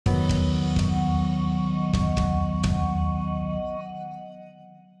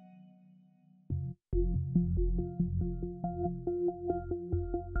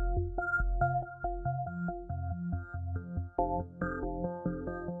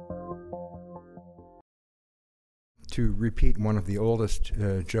to repeat one of the oldest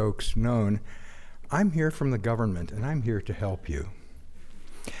jokes known, I'm here from the government and I'm here to help you.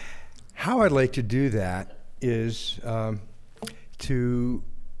 How I'd like to do that is to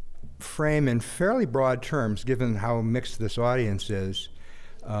frame in fairly broad terms, given how mixed this audience is,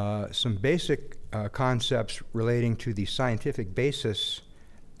 some basic concepts relating to the scientific basis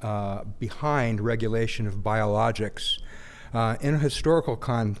behind regulation of biologics in a historical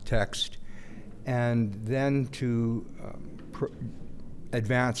context, and then to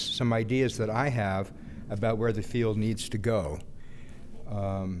advance some ideas that I have about where the field needs to go.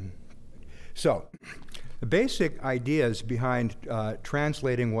 So, the basic ideas behind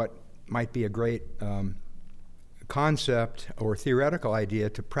translating what might be a great concept or theoretical idea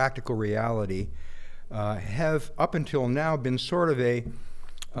to practical reality have up until now been sort of a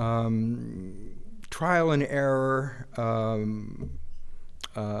trial and error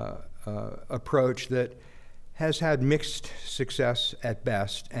approach that has had mixed success at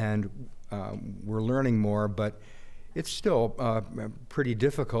best, and we're learning more, but it's still pretty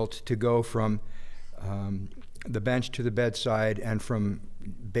difficult to go from the bench to the bedside and from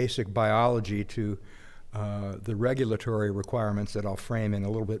basic biology to the regulatory requirements that I'll frame in a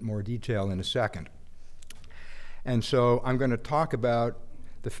little bit more detail in a second. And so I'm going to talk about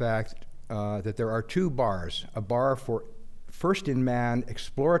the fact that there are two bars, a bar for first-in-man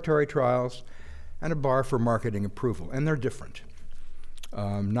exploratory trials and a bar for marketing approval, and they're different.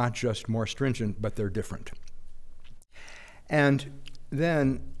 Not just more stringent, but they're different. And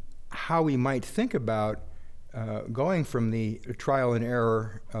then how we might think about going from the trial and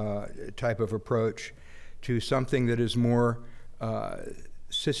error type of approach to something that is more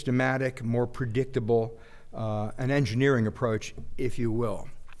systematic, more predictable, an engineering approach, if you will.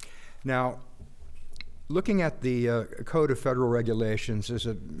 Now, looking at the Code of Federal Regulations is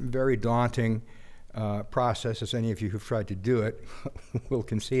a very daunting process, as any of you who've tried to do it will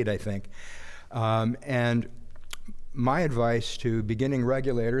concede, I think. And my advice to beginning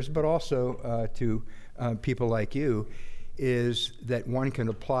regulators, but also to people like you, is that one can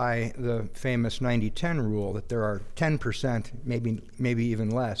apply the famous 90-10 rule, that there are 10%, maybe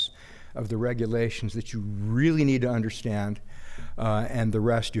even less, of the regulations that you really need to understand, and the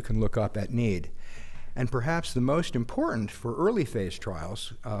rest you can look up at need. And perhaps the most important for early phase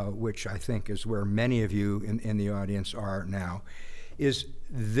trials, which I think is where many of you in the audience are now, is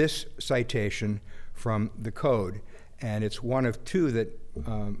this citation from the code. And it's one of two that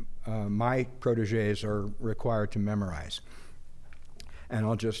my proteges are required to memorize. And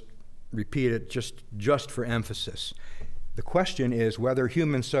I'll just repeat it just for emphasis. The question is whether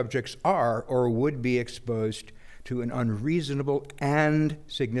human subjects are or would be exposed to an unreasonable and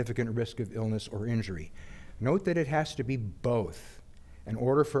significant risk of illness or injury. Note that it has to be both in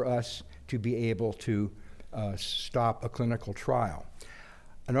order for us to be able to stop a clinical trial.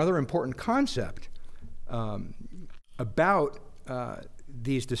 Another important concept about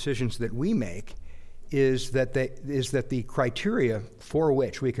these decisions that we make is that the criteria for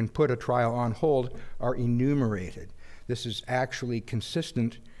which we can put a trial on hold are enumerated. This is actually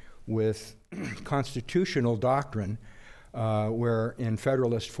consistent with constitutional doctrine, where in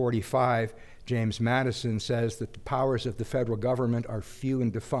Federalist 45, James Madison says that the powers of the federal government are few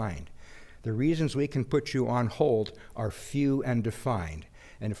and defined. The reasons we can put you on hold are few and defined.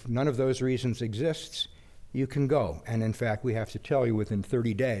 And if none of those reasons exists, you can go. And in fact, we have to tell you within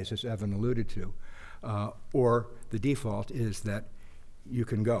 30 days, as Evan alluded to, or the default is that you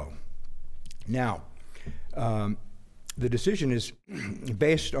can go. Now, the decision is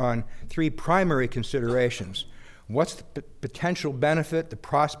based on three primary considerations. What's the potential benefit, the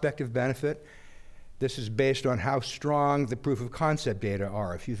prospective benefit? This is based on how strong the proof of concept data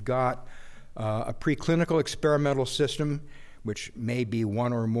are. If you've got a preclinical experimental system, which may be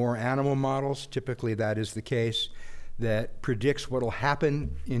one or more animal models, typically that is the case, that predicts what will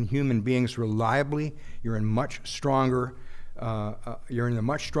happen in human beings reliably, you're in a much stronger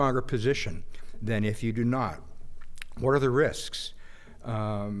position than if you do not. What are the risks?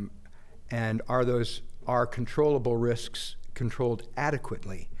 And are controllable risks controlled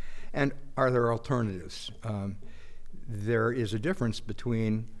adequately? And are there alternatives? There is a difference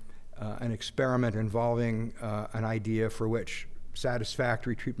between an experiment involving an idea for which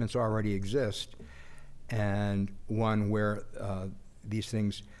satisfactory treatments already exist and one where these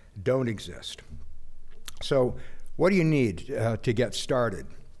things don't exist. So what do you need to get started?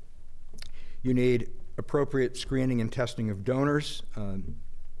 You need appropriate screening and testing of donors.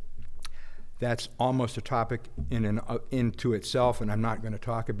 That's almost a topic into itself, and I'm not going to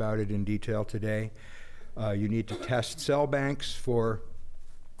talk about it in detail today. You need to test cell banks for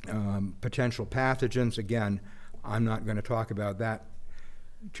potential pathogens. Again, I'm not going to talk about that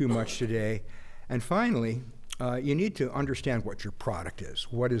too much today. And finally, you need to understand what your product is.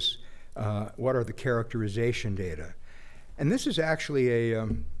 What are the characterization data? And this is actually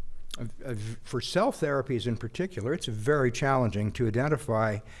for cell therapies in particular, it's very challenging to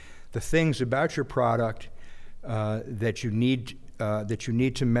identify the things about your product that you need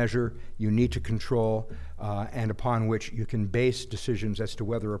to measure, you need to control, and upon which you can base decisions as to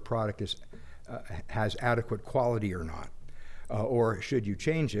whether a product has adequate quality or not. Or should you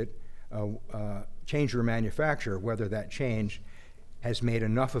change it, change your manufacturer, whether that change has made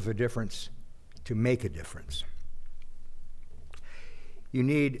enough of a difference to make a difference. You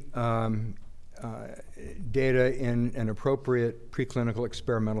need data in an appropriate preclinical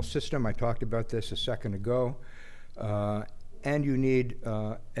experimental system. I talked about this a second ago. And you need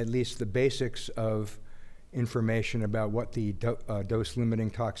at least the basics of information about what the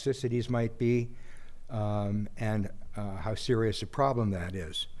dose-limiting toxicities might be and how serious a problem that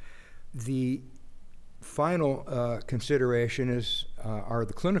is. The final consideration are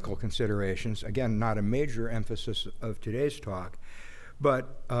the clinical considerations. Again, not a major emphasis of today's talk,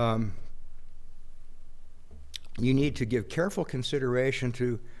 but you need to give careful consideration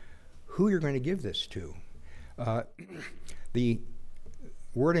to who you're going to give this to. The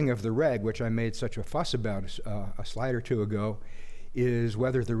wording of the reg, which I made such a fuss about a slide or two ago, is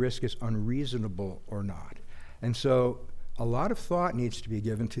whether the risk is unreasonable or not. And so a lot of thought needs to be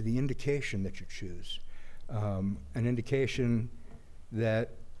given to the indication that you choose. An indication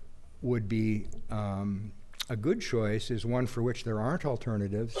that would be a good choice is one for which there aren't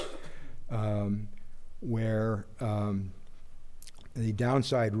alternatives, where the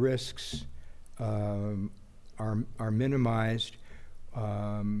downside risks are minimized,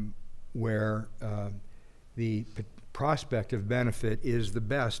 where the prospect of benefit is the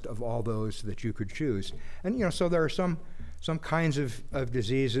best of all those that you could choose. And so there are some kinds of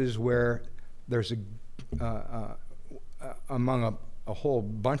diseases where there's among a whole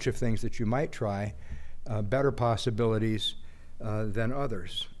bunch of things that you might try, better possibilities than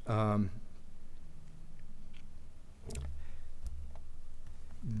others.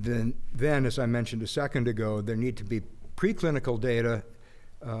 Then, as I mentioned a second ago, there need to be preclinical data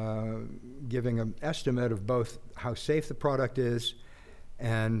giving an estimate of both how safe the product is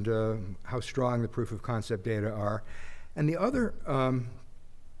and how strong the proof of concept data are. And the other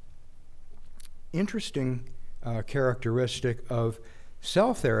interesting characteristic of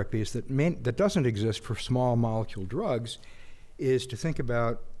cell therapies that doesn't exist for small molecule drugs is to think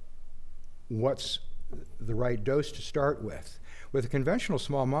about what's the right dose to start with. With a conventional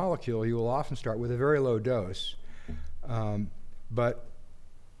small molecule, you will often start with a very low dose. But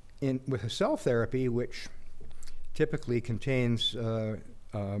with a cell therapy, which typically contains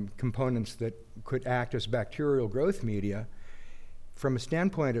components that could act as bacterial growth media, from a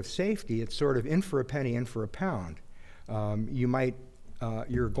standpoint of safety, it's sort of in for a penny, in for a pound.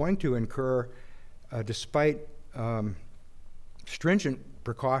 You're going to incur, despite stringent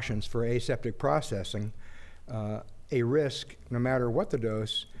precautions for aseptic processing, a risk, no matter what the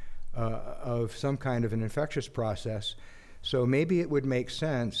dose, of some kind of an infectious process. So maybe it would make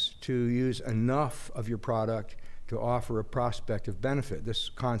sense to use enough of your product to offer a prospect of benefit. This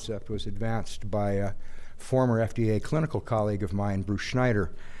concept was advanced by a former FDA clinical colleague of mine, Bruce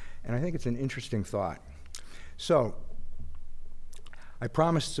Schneider, and I think it's an interesting thought. So I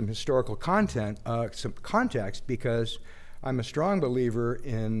promised some historical content, some context, because I'm a strong believer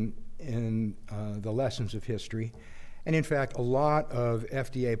in the lessons of history. And in fact, a lot of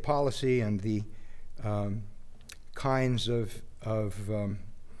FDA policy and the kinds of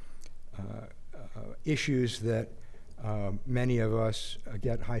issues that many of us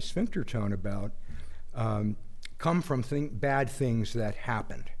get high sphincter tone about come from bad things that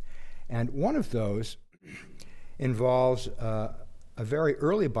happened. And one of those involves a very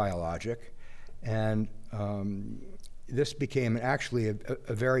early biologic, and this became actually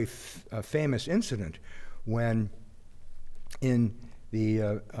a very famous incident when in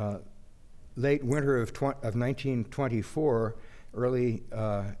the late winter of 1924, late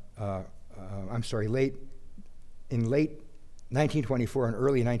 1924 and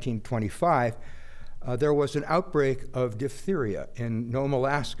early 1925, there was an outbreak of diphtheria in Nome,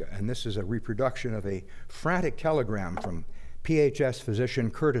 Alaska, and this is a reproduction of a frantic telegram from PHS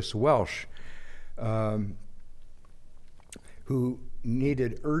physician Curtis Welsh, who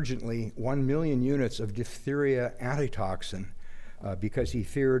needed urgently 1 million units of diphtheria antitoxin because he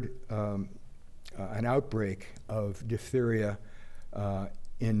feared an outbreak of diphtheria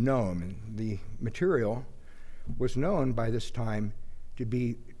in Nome. And the material was known by this time to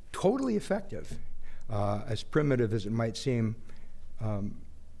be totally effective as primitive as it might seem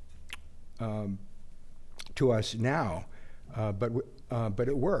to us now, but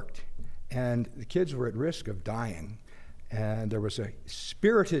it worked. And the kids were at risk of dying. And there was a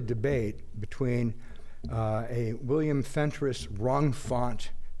spirited debate between a William Fentress Wrongfont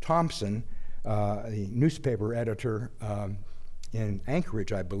Thompson, the newspaper editor in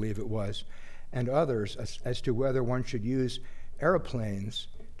Anchorage, I believe it was, and others as to whether one should use airplanes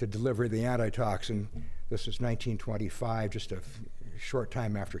to deliver the antitoxin. This was 1925, just a short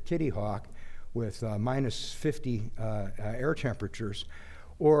time after Kitty Hawk, with minus 50 air temperatures,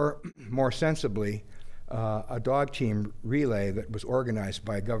 or more sensibly, a dog team relay that was organized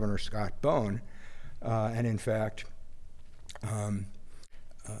by Governor Scott Bone, and in fact,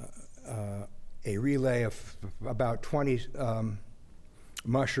 a relay of about 20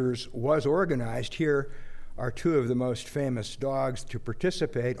 mushers was organized. Here are two of the most famous dogs to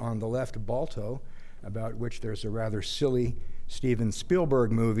participate. On the left, Balto, about which there's a rather silly Steven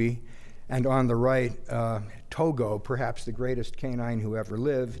Spielberg movie, and on the right, Togo, perhaps the greatest canine who ever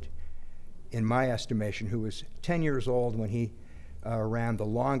lived, in my estimation, who was 10 years old when he ran the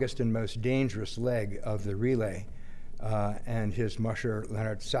longest and most dangerous leg of the relay, and his musher,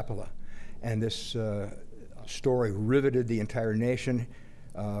 Leonard Seppala. And this story riveted the entire nation.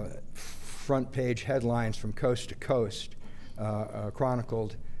 Front page headlines from coast to coast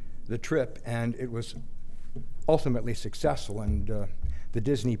chronicled the trip, and it was ultimately successful. And the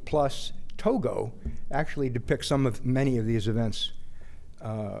Disney Plus Togo actually depicts many of these events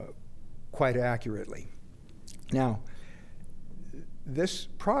quite accurately. Now, this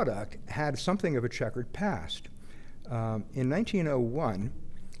product had something of a checkered past. In 1901,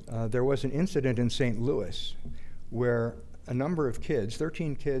 there was an incident in St. Louis where a number of kids,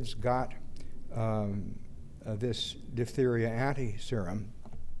 13 kids, got this diphtheria anti-serum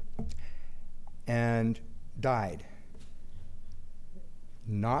and died.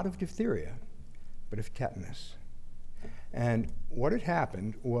 Not of diphtheria, but of tetanus. And what had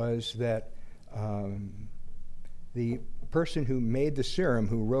happened was that the person who made the serum,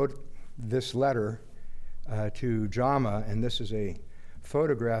 who wrote this letter to JAMA, and this is a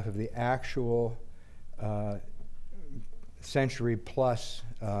photograph of the actual Century Plus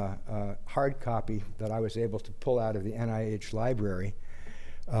hard copy that I was able to pull out of the NIH library,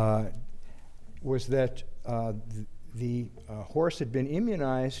 was that the horse had been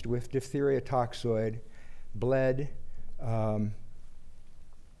immunized with diphtheria toxoid, bled,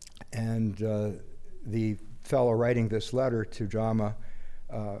 and the fellow writing this letter to JAMA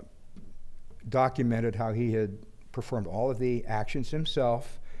documented how he had performed all of the actions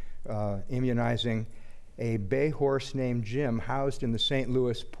himself, immunizing a bay horse named Jim housed in the St.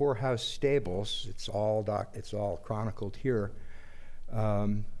 Louis poorhouse stables. It's all chronicled here.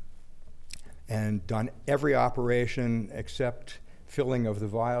 And done every operation except filling of the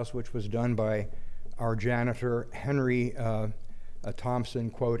vials, which was done by our janitor, Henry Thompson,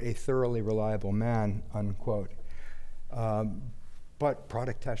 quote, a thoroughly reliable man, unquote. But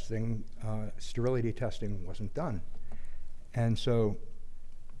product testing, sterility testing wasn't done. And so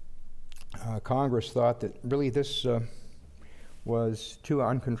Congress thought that really this was too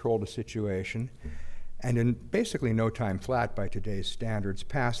uncontrolled a situation, and in basically no time flat by today's standards,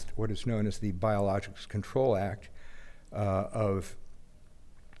 passed what is known as the Biologics Control Act of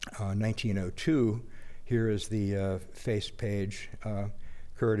 1902. Here is the face page,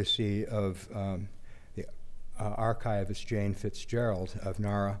 courtesy of the archivist Jane Fitzgerald of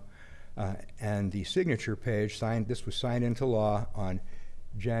NARA, and the signature page this was signed into law on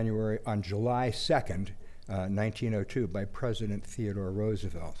July 2nd, 1902 by President Theodore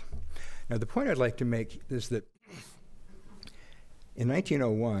Roosevelt. Now, the point I'd like to make is that in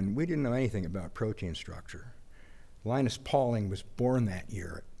 1901, we didn't know anything about protein structure. Linus Pauling was born that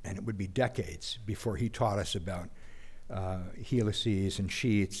year, and it would be decades before he taught us about helices and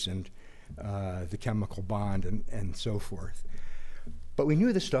sheets and the chemical bond and so forth. But we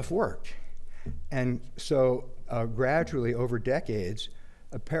knew this stuff worked. And so gradually, over decades,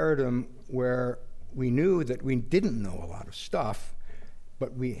 a paradigm where we knew that we didn't know a lot of stuff,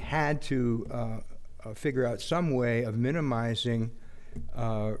 but we had to figure out some way of minimizing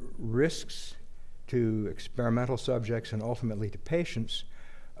risks to experimental subjects and ultimately to patients,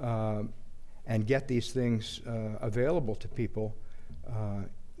 and get these things available to people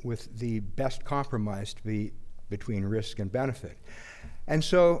with the best compromise to be between risk and benefit. And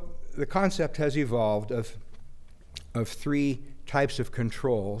so the concept has evolved of three types of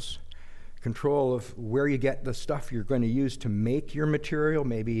controls. Control of where you get the stuff you're going to use to make your material,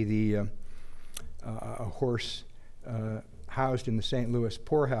 maybe the a horse housed in the St. Louis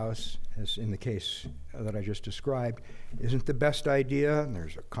poorhouse, as in the case that I just described, isn't the best idea. And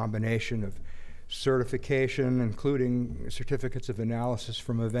there's a combination of certification, including certificates of analysis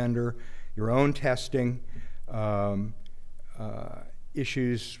from a vendor, your own testing,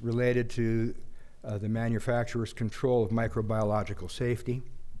 issues related to the manufacturer's control of microbiological safety.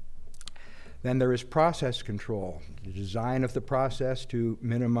 Then there is process control, the design of the process to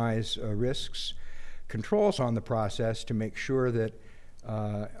minimize risks, controls on the process to make sure that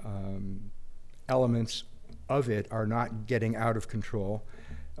elements of it are not getting out of control,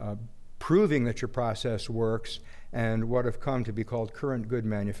 proving that your process works, and what have come to be called current good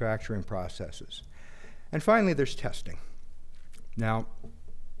manufacturing processes. And finally, there's testing. Now,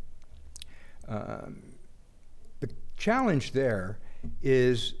 the challenge there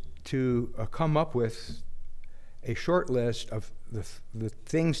is to come up with a short list of the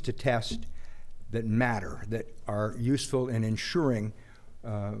things to test that matter, that are useful in ensuring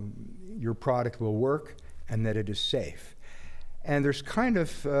your product will work and that it is safe. And there's kind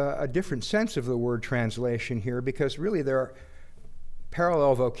of a different sense of the word translation here, because really there are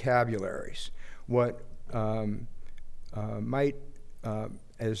parallel vocabularies. What might,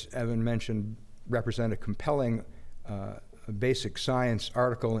 as Evan mentioned, represent a compelling basic science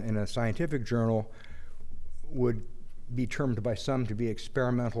article in a scientific journal would be termed by some to be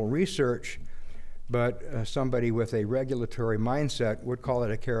experimental research, but somebody with a regulatory mindset would call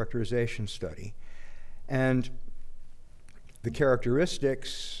it a characterization study. And the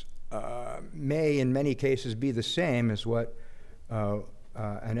characteristics may, in many cases, be the same as what an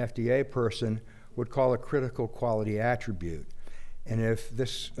FDA person would call a critical quality attribute. And if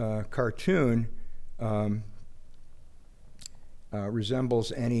this cartoon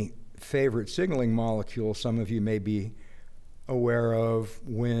resembles any favorite signaling molecule some of you may be aware of,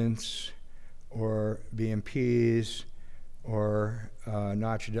 WNTs or BMPs or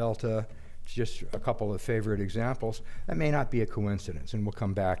Notch Delta, just a couple of favorite examples, that may not be a coincidence, and we'll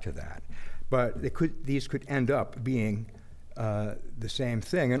come back to that. But these could end up being the same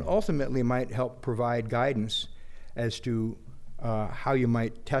thing, and ultimately might help provide guidance as to how you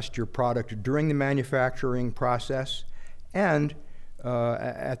might test your product during the manufacturing process and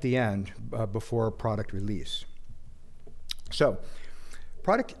at the end, before product release. So,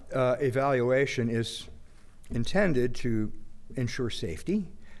 product evaluation is intended to ensure safety,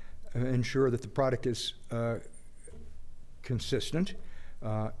 ensure that the product is consistent,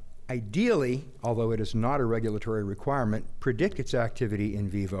 ideally, although it is not a regulatory requirement, predict its activity in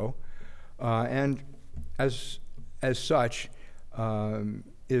vivo, and as such,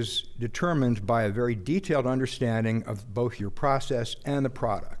 is determined by a very detailed understanding of both your process and the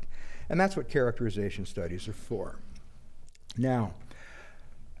product. And that's what characterization studies are for. Now,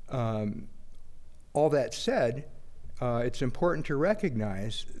 all that said, it's important to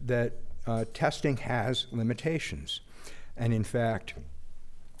recognize that testing has limitations. And in fact,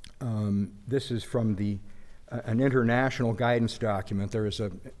 this is from an international guidance document. There is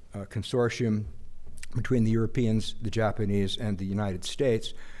a consortium between the Europeans, the Japanese, and the United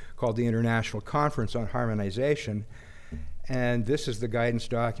States called the International Conference on Harmonization. And this is the guidance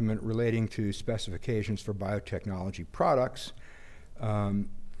document relating to specifications for biotechnology products.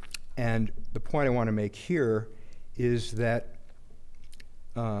 And the point I want to make here is that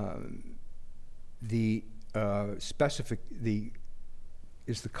the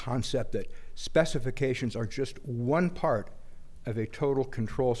concept that specifications are just one part of a total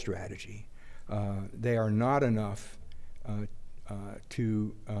control strategy. They are not enough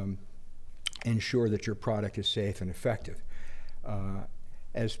to ensure that your product is safe and effective.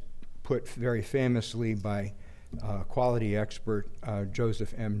 As put very famously by quality expert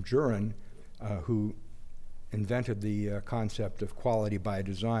Joseph M. Jurin, who invented the concept of quality by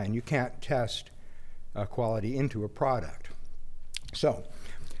design, you can't test quality into a product. So,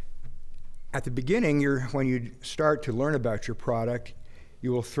 at the beginning, when you start to learn about your product,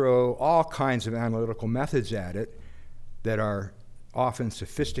 you will throw all kinds of analytical methods at it that are often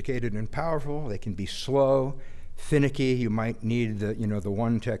sophisticated and powerful. They can be slow, finicky. You might need the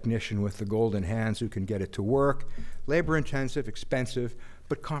one technician with the golden hands who can get it to work. Labor-intensive, expensive,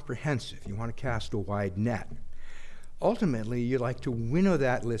 but comprehensive. You want to cast a wide net. Ultimately, you like to winnow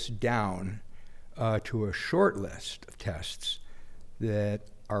that list down to a short list of tests that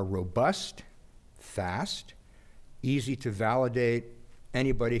are robust, fast, easy to validate.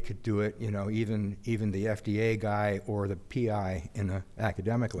 Anybody could do it, even the FDA guy or the PI in an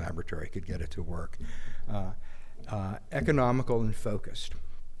academic laboratory could get it to work. Economical and focused.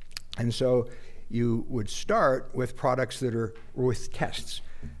 And so you would start with products with tests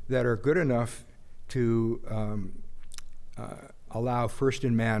that are good enough to allow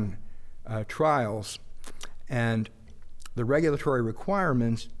first-in-man trials, and the regulatory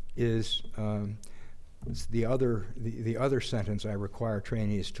requirements is the other sentence I require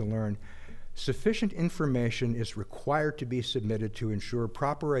trainees to learn. Sufficient information is required to be submitted to ensure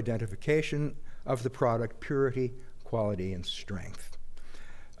proper identification of the product, purity, quality, and strength.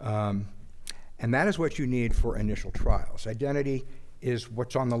 And that is what you need for initial trials. Identity is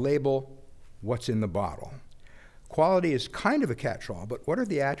what's on the label, what's in the bottle. Quality is kind of a catch-all, but what are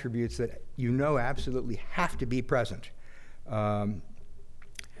the attributes that you know absolutely have to be present? How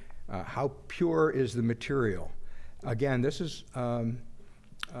pure is the material? Again, this is a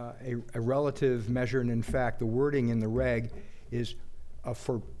relative measure, and in fact, the wording in the reg is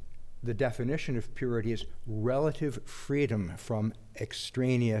for the definition of purity is relative freedom from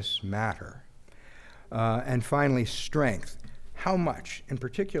extraneous matter. And finally, strength. How much? In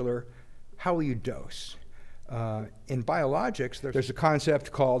particular, how will you dose? In biologics, there's a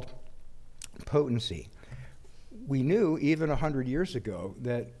concept called potency. We knew even 100 years ago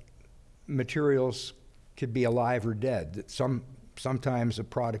that materials could be alive or dead, that sometimes a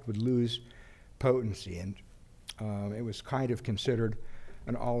product would lose potency, and it was kind of considered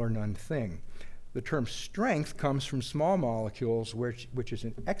an all or none thing. The term strength comes from small molecules, which is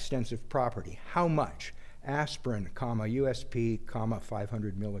an extensive property. How much? Aspirin, USP,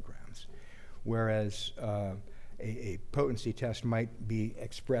 500 milligrams. Whereas a potency test might be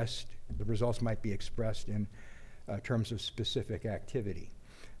expressed, the results might be expressed in terms of specific activity.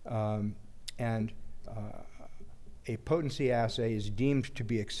 And a potency assay is deemed to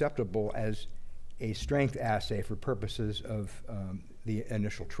be acceptable as a strength assay for purposes of the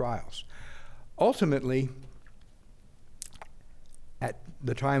initial trials. Ultimately, at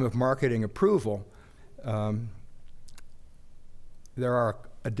the time of marketing approval, there are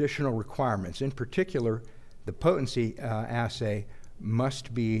additional requirements. In particular, the potency assay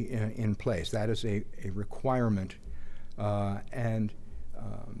must be in place. That is a requirement.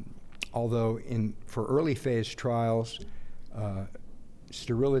 Although for early phase trials,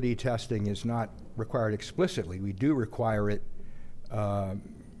 sterility testing is not required explicitly, we do require it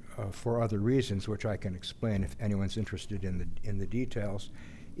for other reasons, which I can explain if anyone's interested in the details.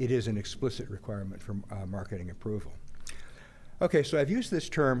 It is an explicit requirement for marketing approval. Okay, so I've used this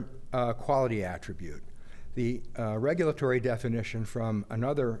term quality attribute. The regulatory definition from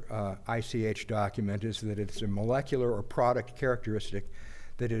another ICH document is that it's a molecular or product characteristic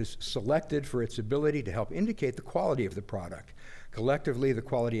that is selected for its ability to help indicate the quality of the product. Collectively, the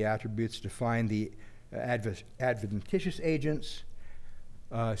quality attributes define the adventitious agents,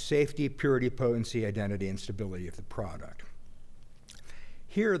 safety, purity, potency, identity, and stability of the product.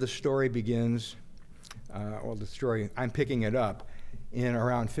 Here the story begins, I'm picking it up, in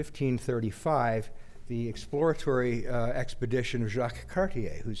around 1535, the exploratory expedition of Jacques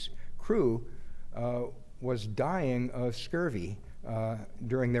Cartier, whose crew was dying of scurvy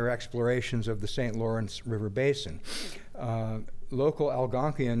during their explorations of the St. Lawrence River Basin. Local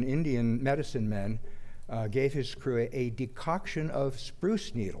Algonquian Indian medicine men gave his crew a decoction of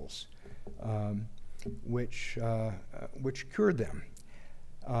spruce needles, which cured them.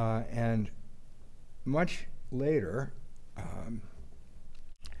 And much later,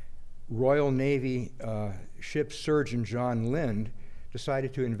 Royal Navy ship surgeon John Lind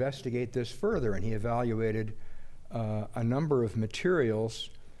decided to investigate this further, and he evaluated a number of materials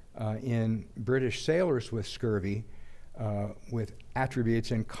in British sailors with scurvy with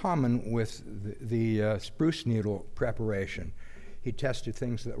attributes in common with the spruce needle preparation. He tested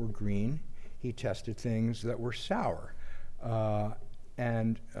things that were green. He tested things that were sour.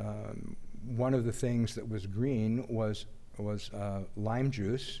 And one of the things that was green was lime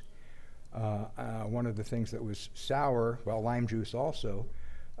juice. One of the things that was sour, well, lime juice also,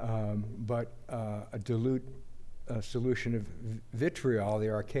 but a dilute solution of vitriol, the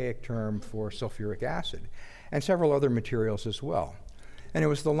archaic term for sulfuric acid, and several other materials as well. And it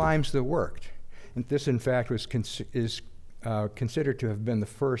was the limes that worked. And this, in fact, is considered to have been the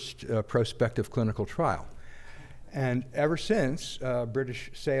first prospective clinical trial. And ever since,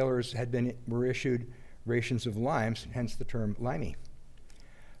 British sailors were issued rations of limes, hence the term limey.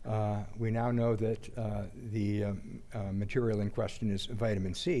 We now know that the material in question is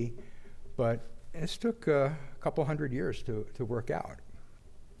vitamin C, but this took a couple hundred years to work out.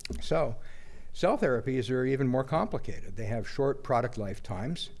 So cell therapies are even more complicated. They have short product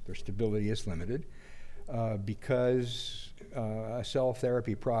lifetimes. Their stability is limited because a cell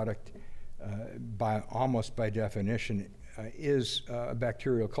therapy product, almost by definition, is a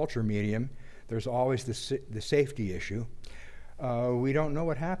bacterial culture medium. There's always the safety issue. We don't know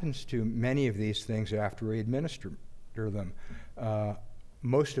what happens to many of these things after we administer them.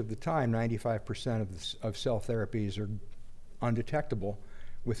 Most of the time, 95% of cell therapies are undetectable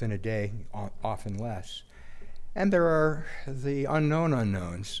within a day, often less. And there are the unknown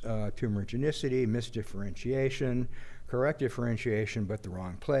unknowns, tumorigenicity, misdifferentiation, correct differentiation but the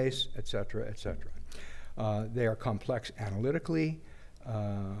wrong place, et cetera, et cetera. They are complex analytically.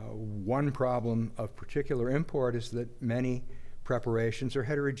 One problem of particular import is that many preparations are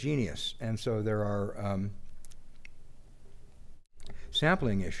heterogeneous, and so there are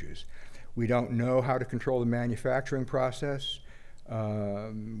sampling issues. We don't know how to control the manufacturing process.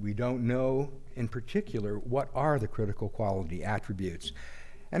 We don't know, in particular, what are the critical quality attributes.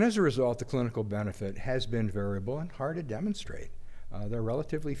 And as a result, the clinical benefit has been variable and hard to demonstrate. There are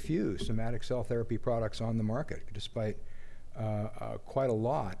relatively few somatic cell therapy products on the market, despite quite a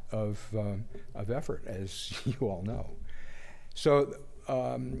lot of effort, as you all know. So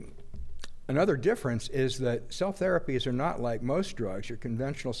another difference is that cell therapies are not like most drugs. Your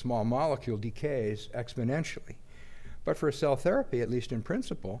conventional small molecule decays exponentially. But for a cell therapy, at least in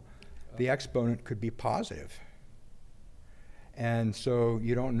principle, the exponent could be positive. And so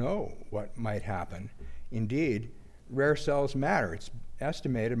you don't know what might happen. Indeed, rare cells matter. It's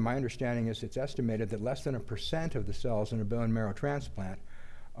estimated, my understanding is it's estimated that less than 1% of the cells in a bone marrow transplant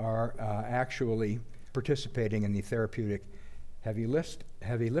are actually participating in the therapeutic heavy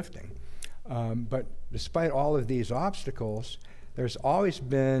lifting. But despite all of these obstacles, there's always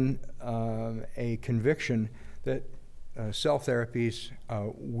been a conviction that cell therapies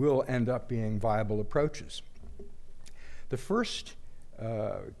will end up being viable approaches. The first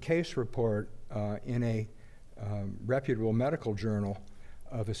case report in a reputable medical journal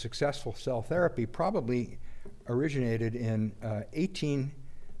of a successful cell therapy probably originated in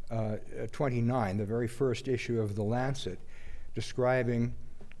 1829, the very first issue of The Lancet, describing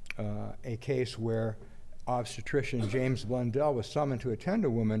a case where obstetrician James Blundell was summoned to attend a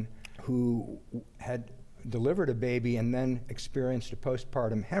woman who had delivered a baby and then experienced a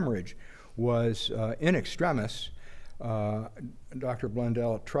postpartum hemorrhage, was in extremis. Dr.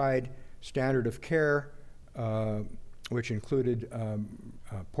 Blundell tried standard of care, which included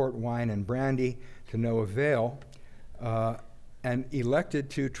port wine and brandy, to no avail, and elected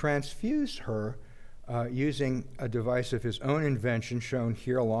to transfuse her using a device of his own invention, shown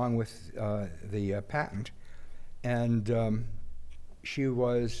here along with the patent. And she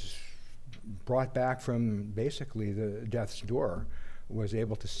was brought back from basically the death's door, was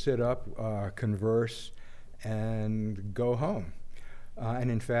able to sit up, converse, and go home. And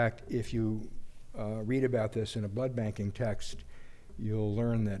in fact, if you read about this in a blood banking text, you'll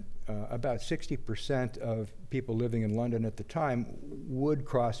learn that about 60% of people living in London at the time would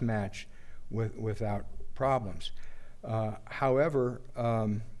cross-match without problems. However,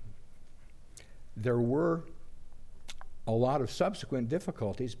 there were a lot of subsequent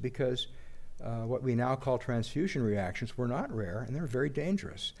difficulties because what we now call transfusion reactions were not rare, and they're very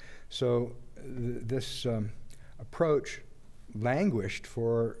dangerous. So this approach languished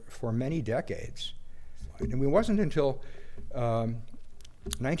for many decades. And it wasn't until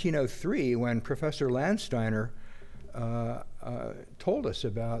 1903 when Professor Landsteiner told us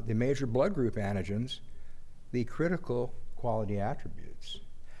about the major blood group antigens, the critical quality attributes.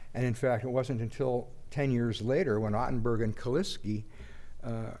 And in fact, it wasn't until 10 years later when Ottenberg and Kaliski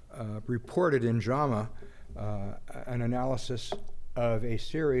reported in JAMA an analysis of a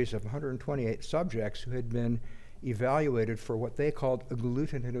series of 128 subjects who had been evaluated for what they called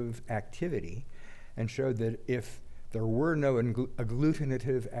agglutinative activity, and showed that if there were no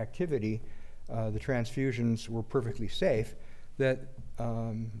agglutinative activity, the transfusions were perfectly safe, that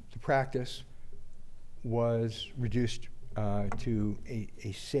the practice was reduced to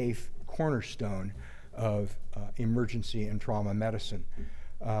a safe cornerstone of emergency and trauma medicine.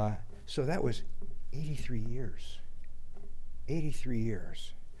 So that was 83 years. 83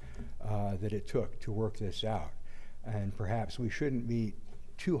 years that it took to work this out. And perhaps we shouldn't be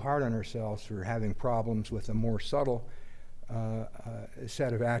too hard on ourselves for having problems with a more subtle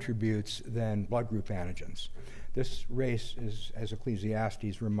set of attributes than blood group antigens. This race is, as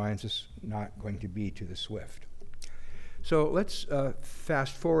Ecclesiastes reminds us, not going to be to the swift. So let's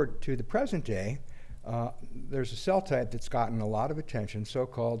fast forward to the present day. There's a cell type that's gotten a lot of attention,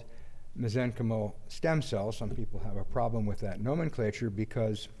 so-called mesenchymal stem cells. Some people have a problem with that nomenclature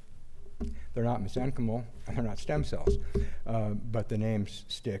because they're not mesenchymal and they're not stem cells, but the name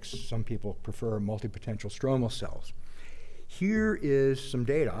sticks. Some people prefer multipotential stromal cells. Here is some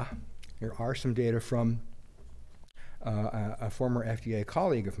data. Here are some data from a former FDA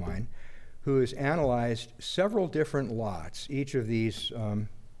colleague of mine who has analyzed several different lots. Each of these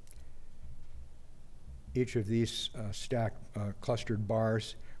each of these stacked clustered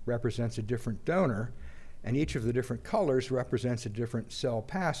bars represents a different donor, and each of the different colors represents a different cell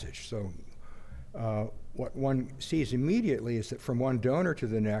passage. So what one sees immediately is that from one donor to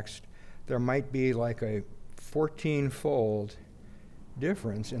the next, there might be like a 14-fold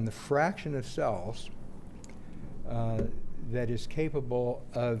difference in the fraction of cells that is capable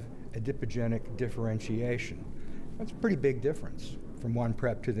of adipogenic differentiation. That's a pretty big difference from one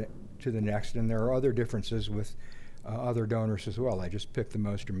prep to the next, and there are other differences with other donors as well. I just picked the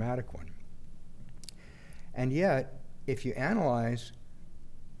most dramatic one. And yet, if you analyze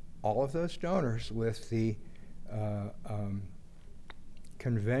all of those donors with the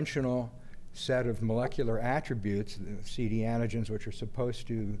conventional set of molecular attributes, the CD antigens, which are supposed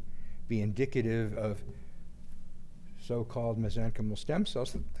to be indicative of so-called mesenchymal stem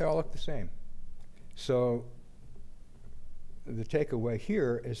cells, they all look the same. So the takeaway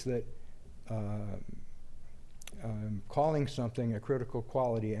here is that calling something a critical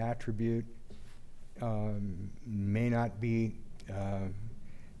quality attribute may not be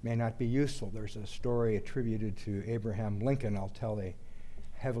useful. There's a story attributed to Abraham Lincoln. I'll tell a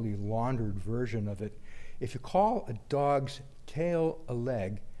heavily laundered version of it. If you call a dog's tail a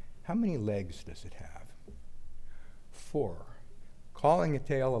leg, how many legs does it have? 4. Calling a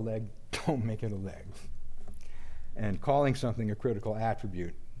tail a leg, don't make it a leg. And calling something a critical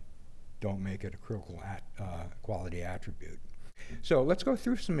attribute, don't make it a critical quality attribute. So let's go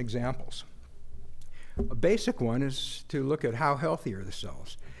through some examples. A basic one is to look at how healthy are the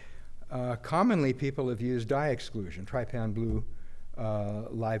cells. Commonly, people have used dye exclusion, trypan blue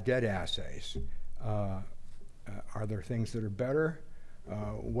live dead assays. Are there things that are better?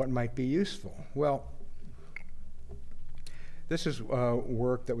 What might be useful? Well, this is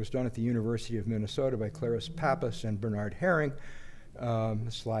work that was done at the University of Minnesota by Claros Pappas and Bernard Herring. A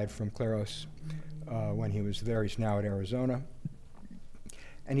slide from Claros when he was there. He's now at Arizona.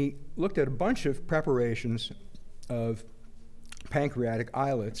 And he looked at a bunch of preparations of pancreatic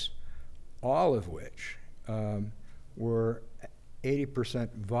islets, all of which were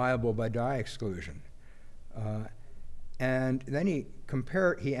 80% viable by dye exclusion. And then he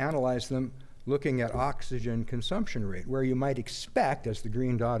analyzed them looking at oxygen consumption rate, where you might expect, as the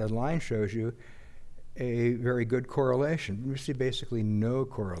green dotted line shows you, a very good correlation. You see basically no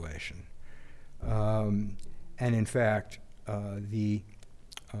correlation. And in fact, the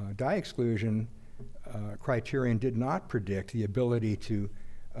dye exclusion criterion did not predict the ability to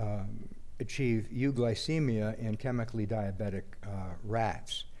achieve euglycemia in chemically diabetic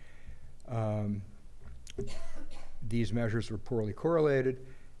rats. These measures were poorly correlated,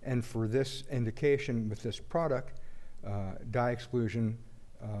 and for this indication with this product, dye exclusion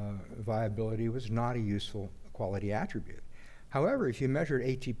viability was not a useful quality attribute. However, if you measured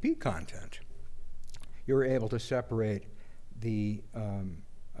ATP content, you were able to separate the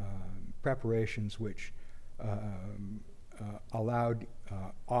preparations which allowed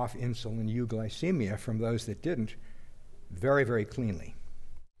off-insulin euglycemia from those that didn't very, very cleanly.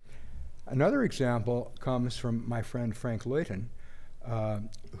 Another example comes from my friend Frank Leuten,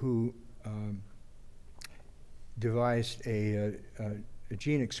 who devised a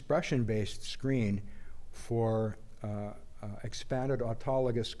gene expression-based screen for expanded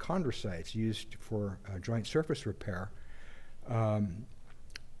autologous chondrocytes used for joint surface repair.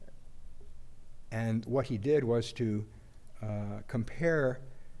 And what he did was to compare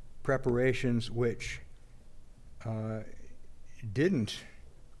preparations which didn't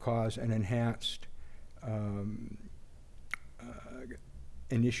cause an enhanced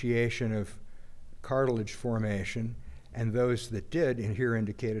initiation of cartilage formation, and those that did, and here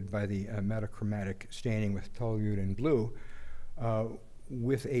indicated by the metachromatic staining with toluidine blue,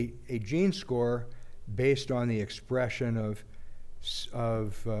 with a gene score based on the expression of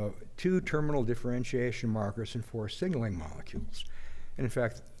 2 terminal differentiation markers and 4 signaling molecules. And in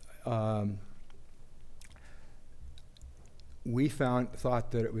fact, we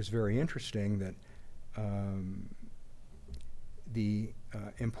thought that it was very interesting that the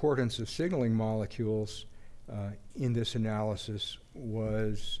importance of signaling molecules in this analysis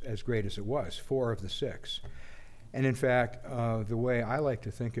was as great as it was, 4 of the 6. And in fact, the way I like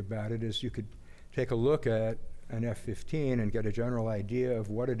to think about it is you could take a look at an F-15 and get a general idea of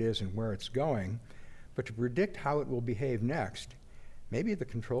what it is and where it's going, but to predict how it will behave next, maybe the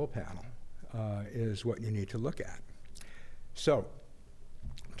control panel is what you need to look at. So,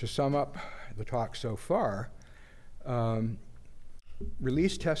 to sum up the talk so far,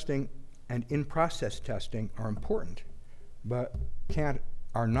 release testing and in-process testing are important, but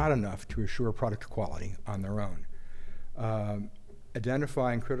are not enough to assure product quality on their own.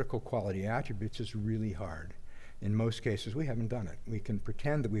 identifying critical quality attributes is really hard. In most cases, we haven't done it. We can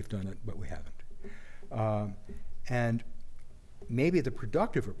pretend that we've done it, but we haven't. And maybe the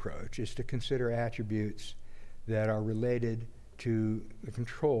productive approach is to consider attributes that are related to the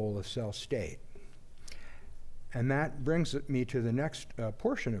control of cell state. And that brings me to the next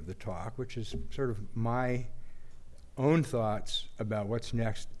portion of the talk, which is sort of my own thoughts about what's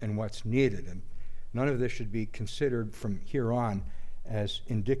next and what's needed. And none of this should be considered from here on as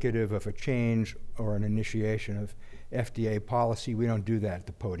indicative of a change or an initiation of FDA policy. We don't do that at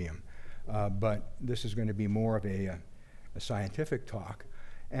the podium. But this is going to be more of a scientific talk.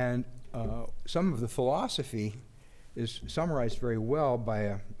 And some of the philosophy is summarized very well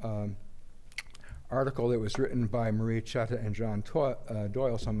by an article that was written by Marie Chetta and John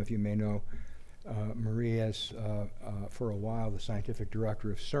Doyle. Some of you may know Marie as, for a while, the scientific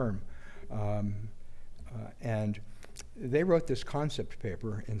director of CERM. And they wrote this concept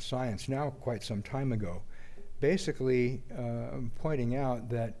paper in Science now quite some time ago, basically pointing out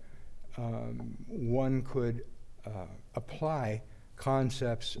that one could apply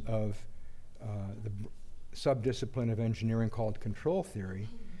concepts of the subdiscipline of engineering called control theory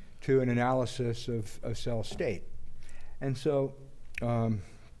to an analysis of cell state. And so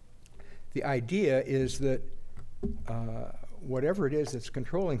the idea is that whatever it is that's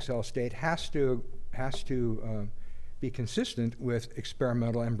controlling cell state has to be consistent with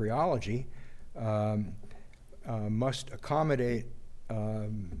experimental embryology, must accommodate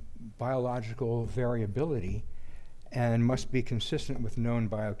biological variability, and must be consistent with known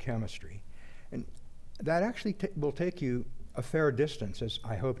biochemistry. And that actually will take you a fair distance, as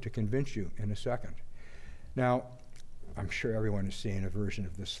I hope to convince you in a second. Now, I'm sure everyone has seen a version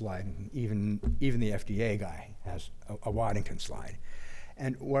of this slide, and even the FDA guy has a Waddington slide.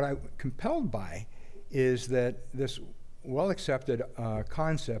 And what I'm compelled by is that this well-accepted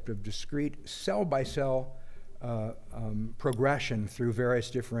concept of discrete cell-by-cell progression through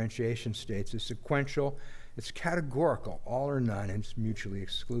various differentiation states is sequential, it's categorical, all or none, and it's mutually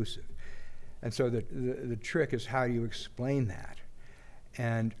exclusive. And so the trick is how do you explain that?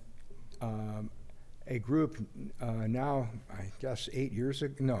 And a group now, I guess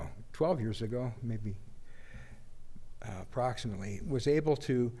 12 years ago, maybe approximately, was able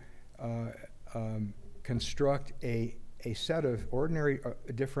to construct a set of ordinary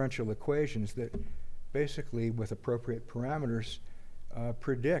differential equations that basically, with appropriate parameters,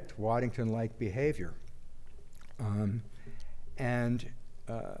 predict Waddington-like behavior.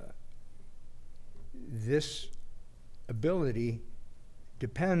 This ability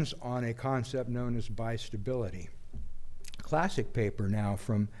depends on a concept known as bistability. Classic paper now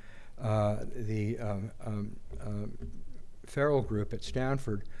from the Farrell group at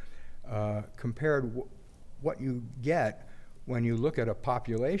Stanford compared what you get when you look at a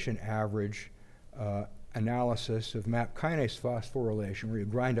population average analysis of MAP kinase phosphorylation, where you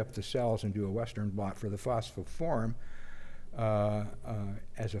grind up the cells and do a Western blot for the phosphoform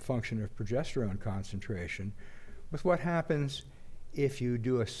as a function of progesterone concentration, with what happens if you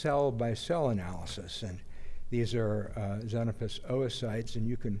do a cell-by-cell analysis. And these are Xenopus oocytes, and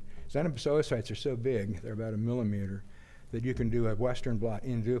Xenopus oocytes are so big, they're about 1 millimeter, that you can do a Western blot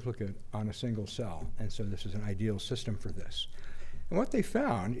in duplicate on a single cell. And so this is an ideal system for this. And what they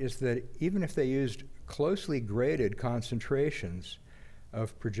found is that even if they used closely graded concentrations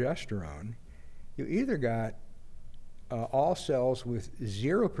of progesterone, you either got all cells with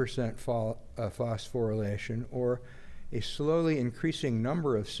 0% phosphorylation or a slowly increasing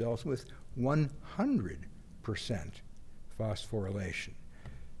number of cells with 100% phosphorylation.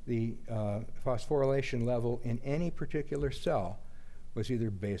 The phosphorylation level in any particular cell was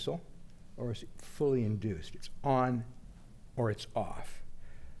either basal or fully induced. It's on or it's off.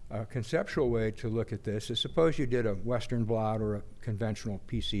 A conceptual way to look at this is, suppose you did a Western blot or a conventional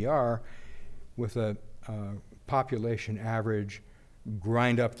PCR with a population average,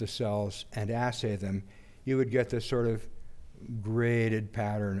 grind up the cells and assay them, you would get this sort of graded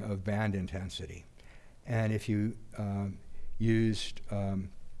pattern of band intensity. And if you used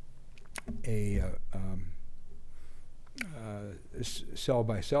a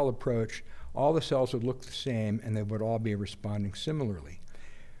cell-by-cell approach, all the cells would look the same and they would all be responding similarly.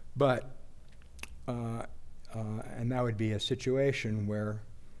 But, and that would be a situation where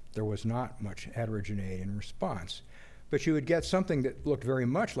there was not much heterogeneity in response. But you would get something that looked very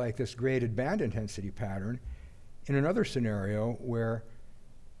much like this graded band intensity pattern in another scenario where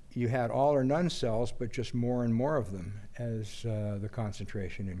you had all or none cells, but just more and more of them as the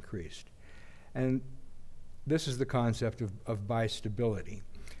concentration increased. And this is the concept of bistability,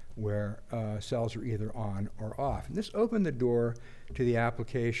 where cells are either on or off. And this opened the door to the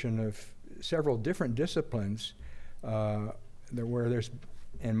application of several different disciplines where there's,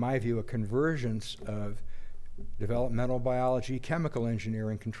 in my view, a convergence of developmental biology, chemical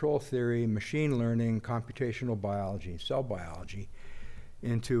engineering, control theory, machine learning, computational biology, cell biology,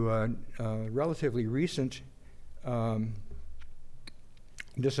 into a relatively recent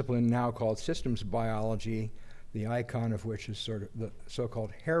discipline now called systems biology, the icon of which is sort of the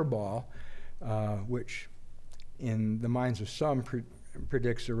so-called hairball, which in the minds of some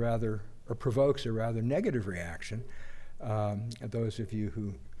predicts a rather, or provokes a rather negative reaction. Those of you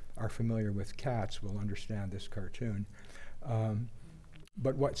who are familiar with cats will understand this cartoon.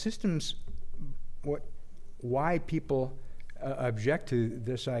 But why people object to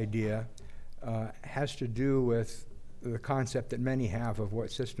this idea has to do with the concept that many have of what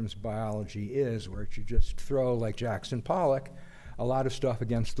systems biology is, where you just throw, like Jackson Pollock, a lot of stuff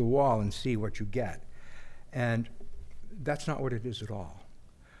against the wall and see what you get. And that's not what it is at all.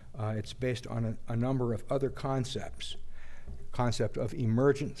 It's based on a number of other concepts. Concept of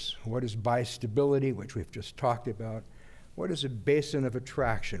emergence, what is bistability, which we've just talked about, what is a basin of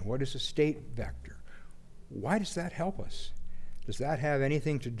attraction, what is a state vector, why does that help us? Does that have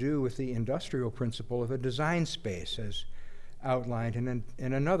anything to do with the industrial principle of a design space as outlined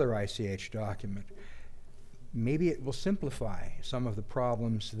in another ICH document? Maybe it will simplify some of the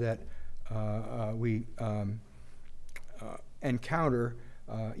problems that we encounter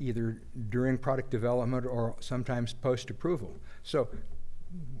either during product development or sometimes post-approval. So,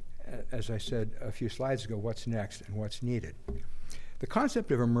 as I said a few slides ago, what's next and what's needed? The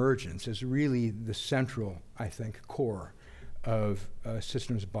concept of emergence is really the central, I think, core of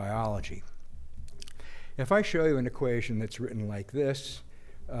systems biology. If I show you an equation that's written like this,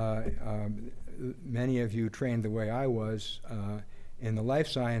 many of you trained the way I was in the life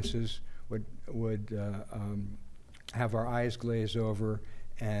sciences would have our eyes glaze over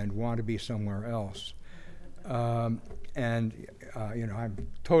and want to be somewhere else. You know, I'm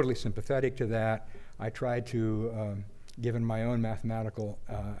totally sympathetic to that. I tried to, given my own mathematical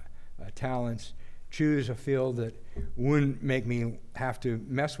talents, choose a field that wouldn't make me have to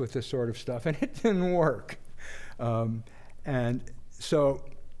mess with this sort of stuff, and it didn't work. And so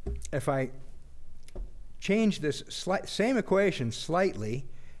if I change this same equation slightly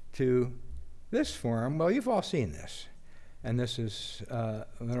to this form, well, you've all seen this. And this is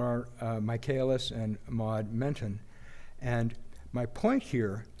Lenore Michaelis and Maud Menton. And my point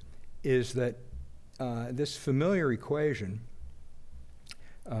here is that this familiar equation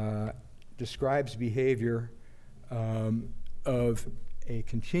describes behavior of a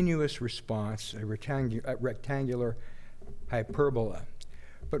continuous response, a rectangular hyperbola.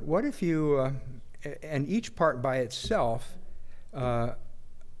 But what if you, and each part by itself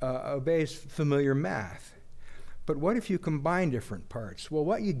obeys familiar math. But what if you combine different parts? Well,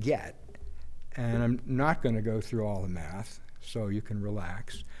 what you get, and I'm not going to go through all the math, so you can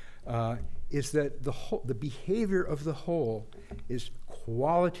relax, is that the behavior of the whole is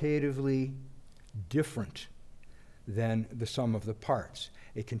qualitatively different than the sum of the parts.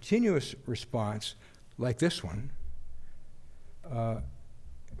 A continuous response, like this one,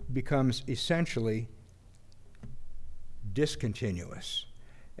 becomes essentially discontinuous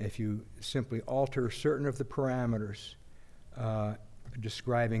if you simply alter certain of the parameters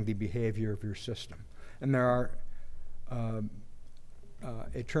describing the behavior of your system. And there are,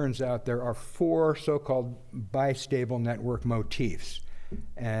 it turns out there are 4 so-called bistable network motifs.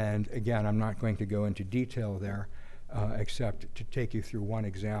 And again, I'm not going to go into detail there, except to take you through one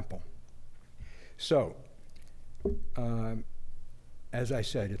example. So, as I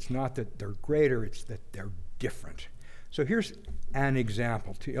said, it's not that they're greater, it's that they're different. So here's an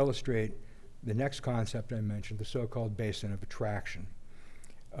example to illustrate the next concept I mentioned, the so-called basin of attraction.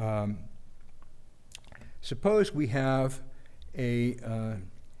 Suppose we have a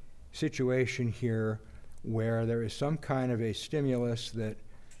situation here where there is some kind of a stimulus that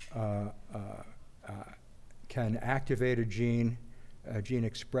can activate a gene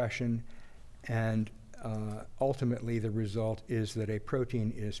expression, and ultimately the result is that a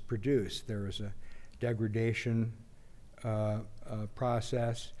protein is produced. There is a degradation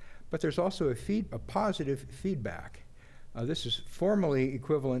process, but there's also a positive feedback. This is formally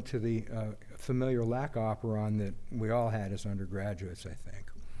equivalent to the familiar lac operon that we all had as undergraduates, I think.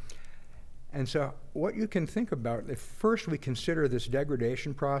 And so what you can think about, if first we consider this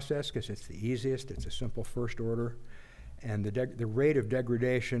degradation process, because it's the easiest, it's a simple first order, and the rate of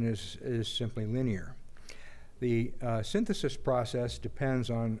degradation is simply linear. The synthesis process depends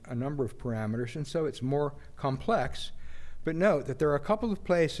on a number of parameters, and so it's more complex, But note that there are a couple of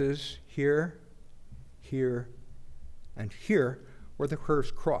places here, here, and here where the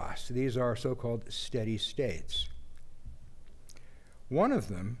curves cross. These are so-called steady states. One of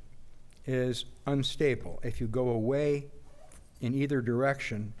them is unstable. If you go away in either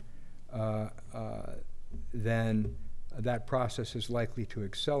direction, then that process is likely to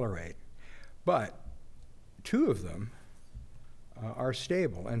accelerate. But two of them are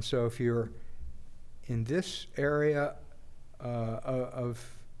stable. And so if you're in this area of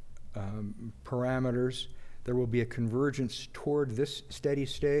parameters, there will be a convergence toward this steady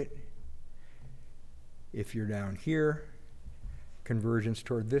state. If you're down here, convergence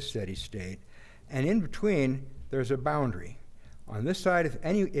toward this steady state. And in between, there's a boundary. On this side,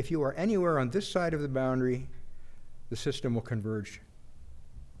 if you are anywhere on this side of the boundary, the system will converge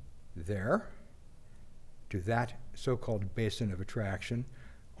there to that so-called basin of attraction.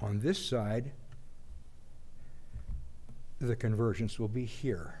 On this side, the convergence will be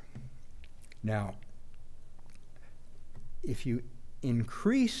here. Now, if you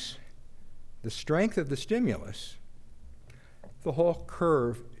increase the strength of the stimulus, the whole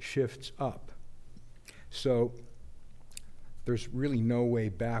curve shifts up. So there's really no way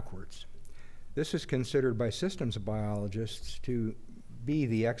backwards. This is considered by systems biologists to be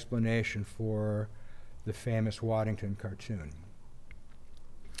the explanation for the famous Waddington cartoon.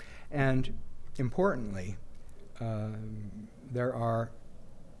 And importantly, there are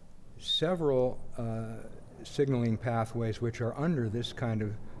several signaling pathways which are under this kind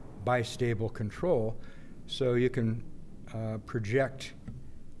of bistable control, so you can project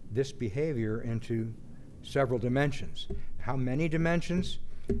this behavior into several dimensions. How many dimensions?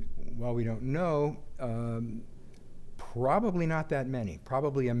 Well, we don't know. Probably not that many.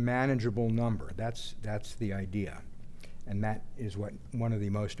 Probably a manageable number. That's the idea. And that is one of the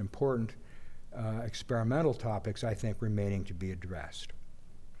most important experimental topics, I think, remaining to be addressed.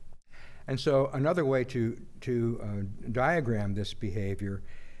 And so another way to diagram this behavior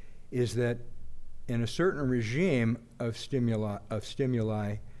is that in a certain regime of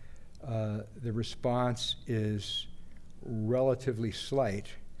stimuli, the response is relatively slight,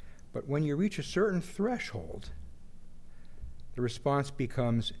 but when you reach a certain threshold, the response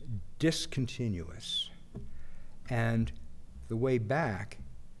becomes discontinuous, and the way back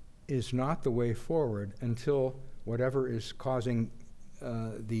is not the way forward until whatever is causing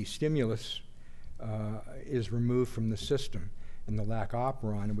the stimulus is removed from the system. In the lac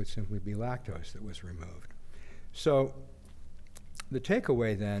operon, it would simply be lactose that was removed. So the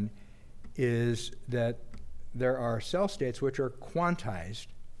takeaway then is that there are cell states which are quantized,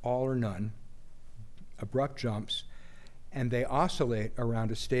 all or none, abrupt jumps, and they oscillate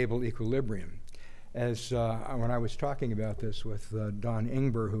around a stable equilibrium. As when I was talking about this with Don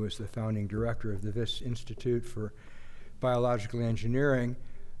Ingber, who is the founding director of the Wyss Institute for Biological Engineering,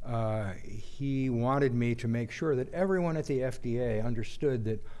 he wanted me to make sure that everyone at the FDA understood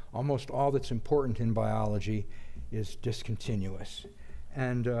that almost all that's important in biology is discontinuous.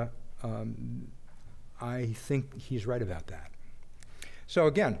 And I think he's right about that. So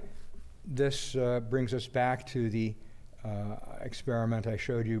again, this brings us back to the experiment I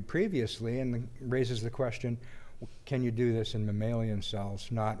showed you previously and raises the question, can you do this in mammalian cells,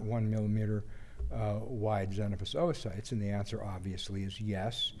 not 1 millimeter wide Xenophus oocytes? And the answer obviously is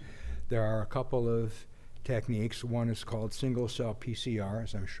yes. There are a couple of techniques. One is called single cell PCR,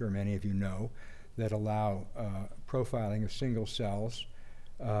 as I'm sure many of you know, that allow profiling of single cells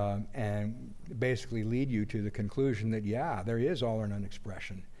and basically lead you to the conclusion that, yeah, there is all or none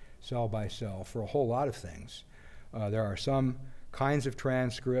expression, cell by cell, for a whole lot of things. There are some kinds of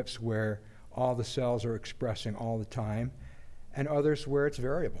transcripts where all the cells are expressing all the time, and others where it's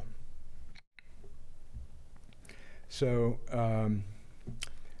variable. So,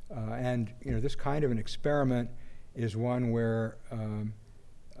 and you know, this kind of an experiment is one where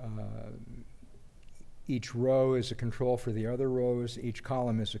each row is a control for the other rows, each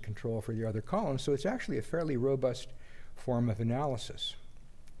column is a control for the other columns, so it's actually a fairly robust form of analysis.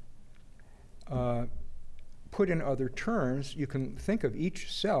 Put in other terms, you can think of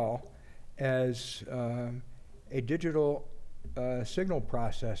each cell as a digital signal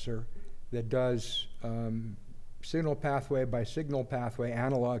processor that does signal pathway by signal pathway,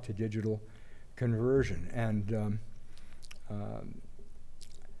 analog to digital conversion. And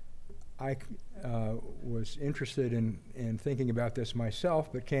I was interested in thinking about this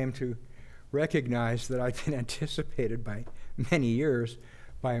myself, but came to recognize that I'd been anticipated by many years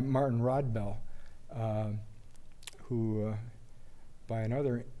by Martin Rodbell, who, by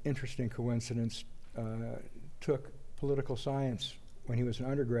another interesting coincidence, took political science when he was an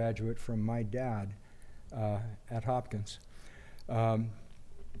undergraduate from my dad at Hopkins. And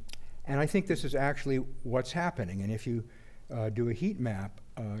I think this is actually what's happening. And if you do a heat map,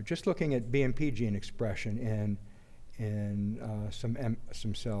 just looking at BMP gene expression in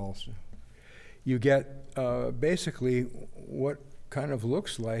some cells, you get basically what kind of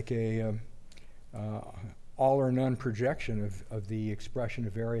looks like a all or none projection of the expression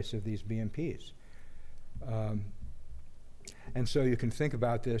of various of these BMPs. And so you can think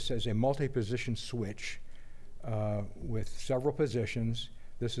about this as a multi-position switch with several positions.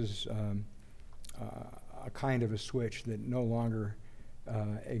 This is a kind of a switch that no longer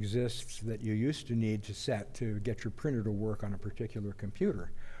exists that you used to need to set to get your printer to work on a particular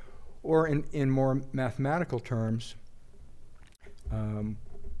computer. Or in more mathematical terms,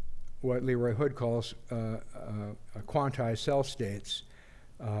 what Leroy Hood calls quantized cell states.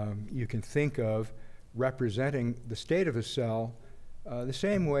 You can think of representing the state of a cell the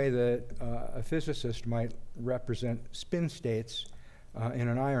same way that a physicist might represent spin states in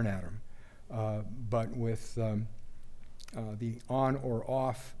an iron atom, but with the on or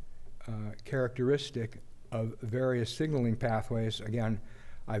off characteristic of various signaling pathways. Again,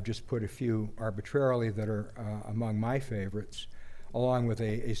 I've just put a few arbitrarily that are among my favorites, along with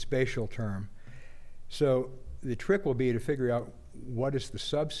a spatial term. So the trick will be to figure out what is the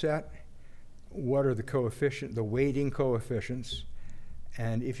subset, what are the weighting coefficients,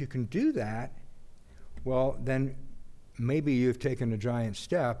 and if you can do that, well, then maybe you've taken a giant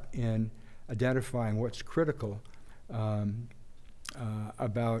step in identifying what's critical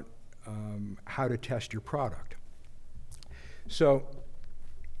about how to test your product. So,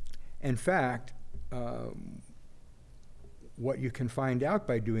 in fact, what you can find out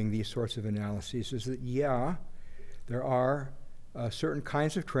by doing these sorts of analyses is that, yeah, there are certain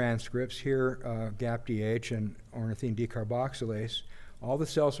kinds of transcripts here, GAPDH and ornithine decarboxylase, all the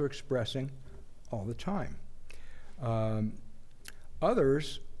cells are expressing all the time.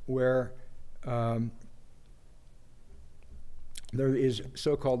 Others where there is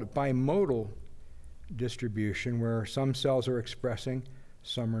so-called bimodal distribution, where some cells are expressing,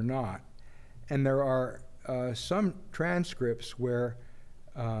 some are not. And there are some transcripts where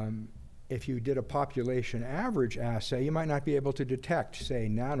if you did a population average assay, you might not be able to detect, say,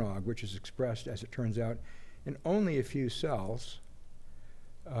 nanog, which is expressed, as it turns out, in only a few cells.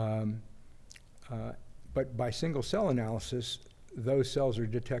 But by single cell analysis, those cells are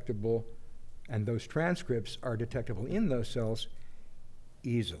detectable, and those transcripts are detectable in those cells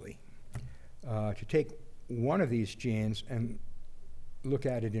easily. To take one of these genes and look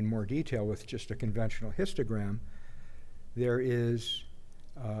at it in more detail with just a conventional histogram, there is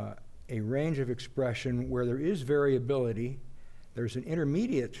a range of expression where there is variability. There's an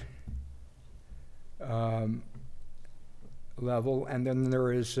intermediate level, and then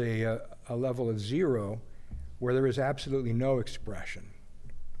there is a level of 0 where there is absolutely no expression.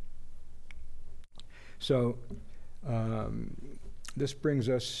 So this brings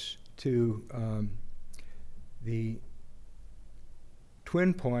us to the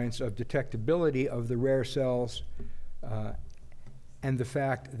twin points of detectability of the rare cells and the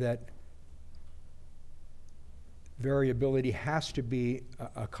fact that variability has to be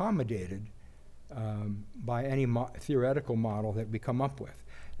accommodated by any theoretical model that we come up with.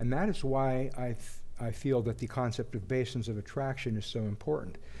 And that is why I feel that the concept of basins of attraction is so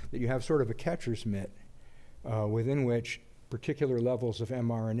important, that you have sort of a catcher's mitt within which particular levels of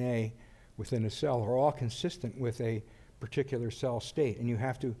mRNA within a cell are all consistent with a particular cell state, and you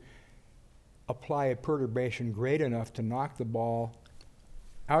have to apply a perturbation great enough to knock the ball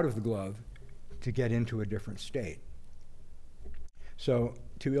out of the glove to get into a different state. So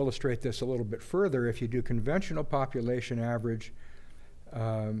to illustrate this a little bit further, if you do conventional population average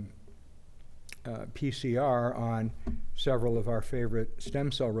PCR on several of our favorite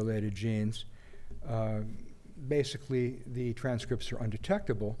stem cell related genes, basically the transcripts are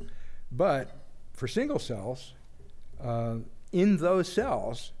undetectable. But for single cells, in those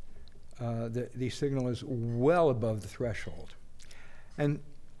cells, the signal is well above the threshold. And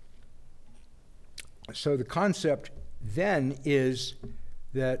so the concept then is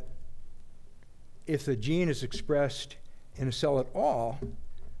that if the gene is expressed in a cell at all,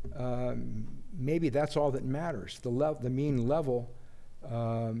 maybe that's all that matters. The mean level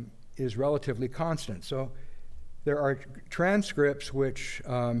is relatively constant. So there are transcripts which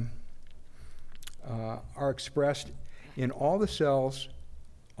are expressed in all the cells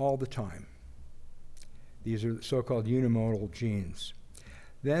all the time. These are so-called unimodal genes.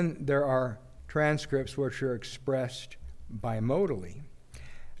 Then there are transcripts which are expressed bimodally.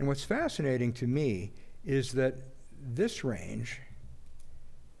 And what's fascinating to me is that this range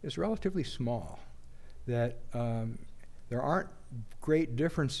is relatively small, that there aren't great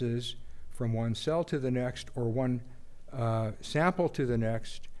differences from one cell to the next, or one sample to the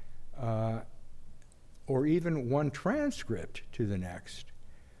next, or even one transcript to the next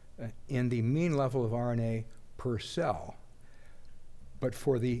in the mean level of RNA per cell. But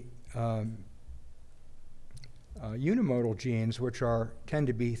for the unimodal genes, which tend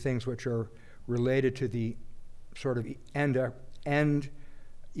to be things which are related to the sort of end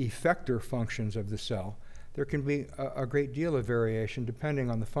effector functions of the cell, there can be a great deal of variation depending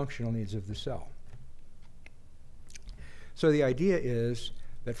on the functional needs of the cell. So the idea is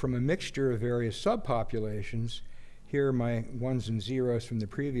that from a mixture of various subpopulations, here my ones and zeros from the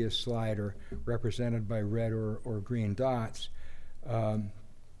previous slide are represented by red or green dots,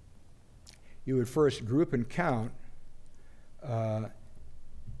 you would first group and count,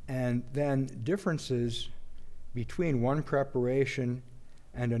 and then differences between one preparation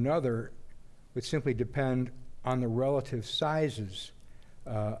and another would simply depend on the relative sizes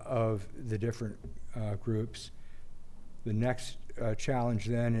of the different groups. The next challenge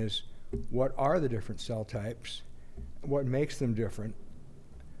then is, what are the different cell types? What makes them different?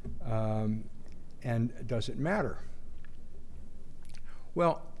 And does it matter?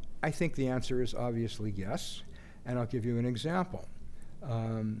 Well, I think the answer is obviously yes, and I'll give you an example.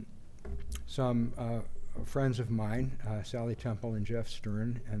 Some friends of mine, Sally Temple and Jeff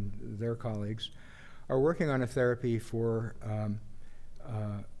Stern and their colleagues, are working on a therapy for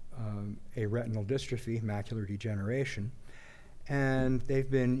a retinal dystrophy, macular degeneration, and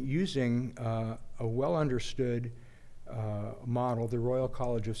they've been using a well-understood model, the Royal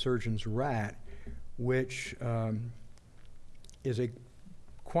College of Surgeons rat, which is a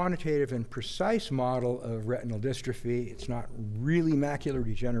quantitative and precise model of retinal dystrophy. It's not really macular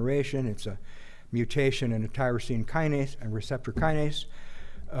degeneration. It's a mutation in a tyrosine kinase, a receptor kinase,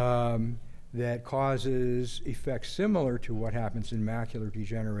 that causes effects similar to what happens in macular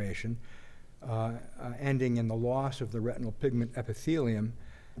degeneration, ending in the loss of the retinal pigment epithelium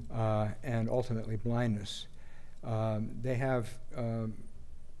and ultimately blindness. They have a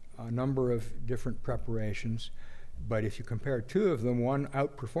number of different preparations, but if you compare two of them, one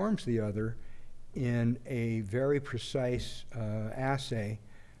outperforms the other in a very precise assay,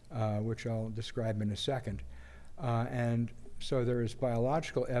 which I'll describe in a second. And so there is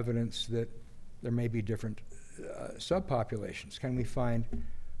biological evidence that there may be different subpopulations. Can we find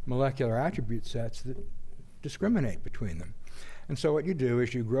molecular attribute sets that discriminate between them? And so what you do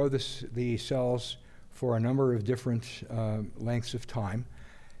is you grow the cells for a number of different lengths of time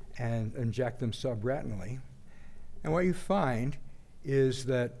and inject them subretinally. And what you find is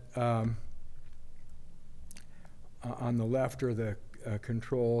that on the left are the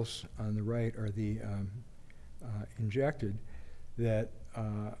controls, on the right are the injected, that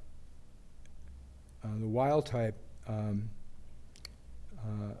the wild type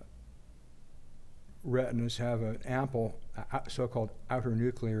retinas have an ample so-called outer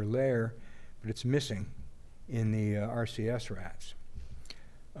nuclear layer, but it's missing in the RCS rats.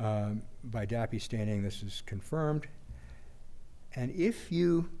 By DAPI staining, this is confirmed. And if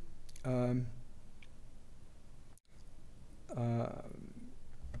you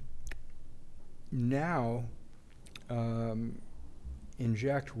now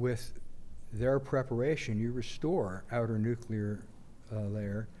inject with their preparation, you restore outer nuclear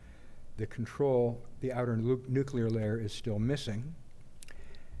layer. The control, the outer nuclear layer, is still missing.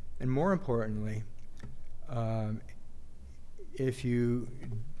 And more importantly, if you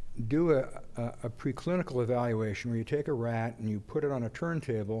do a preclinical evaluation where you take a rat and you put it on a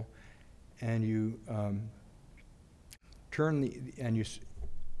turntable and you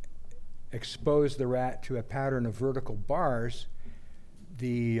expose the rat to a pattern of vertical bars,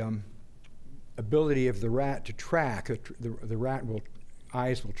 the ability of the rat to track, the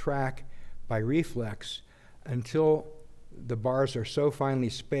eyes will track by reflex until the bars are so finely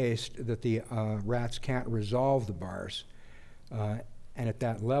spaced that the rats can't resolve the bars. And at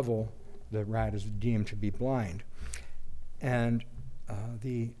that level, the rat is deemed to be blind. And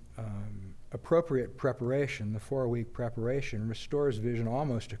the appropriate preparation, the 4-week preparation, restores vision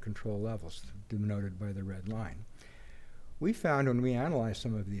almost to control levels, denoted by the red line. We found when we analyzed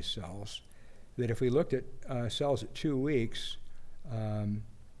some of these cells that if we looked at cells at 2 weeks and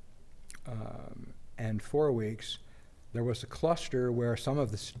 4 weeks, there was a cluster where some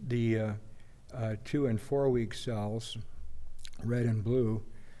of the 2 and 4 week cells, red and blue,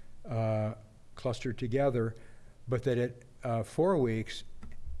 clustered together, but that at 4 weeks,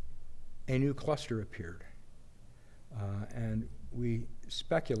 a new cluster appeared. And we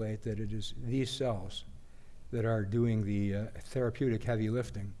speculate that it is these cells that are doing the therapeutic heavy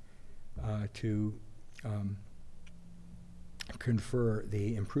lifting to confer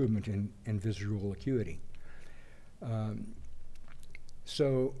the improvement in visual acuity.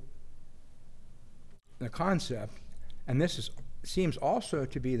 So the concept, and this seems also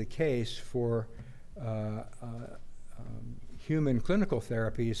to be the case for human clinical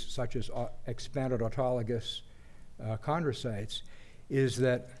therapies such as expanded autologous chondrocytes, is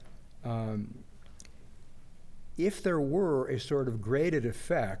that if there were a sort of graded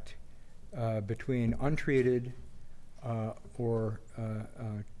effect between untreated or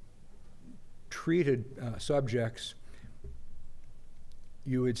treated subjects,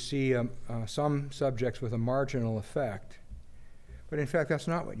 you would see some subjects with a marginal effect. But in fact, that's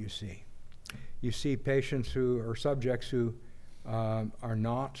not what you see. You see patients or subjects who are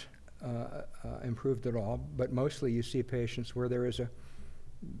not improved at all, but mostly you see patients where there is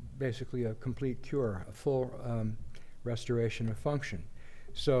basically a complete cure, a full restoration of function.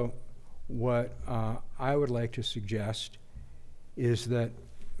 So what I would like to suggest is that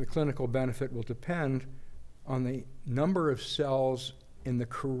the clinical benefit will depend on the number of cells in the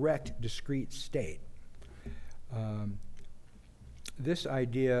correct discrete state. This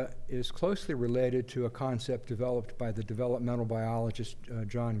idea is closely related to a concept developed by the developmental biologist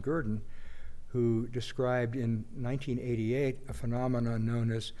John Gurdon, who described in 1988 a phenomenon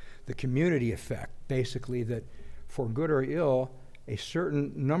known as the community effect, basically that for good or ill, a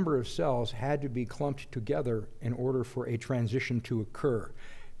certain number of cells had to be clumped together in order for a transition to occur.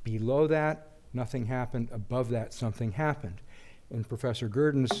 Below that, nothing happened. Above that, something happened. In Professor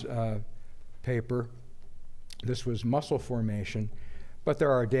Gurdon's paper, this was muscle formation, but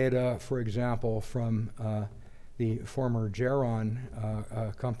there are data, for example, from the former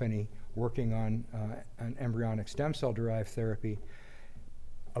Geron company working on an embryonic stem cell-derived therapy.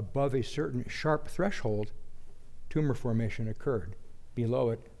 Above a certain sharp threshold, tumor formation occurred. Below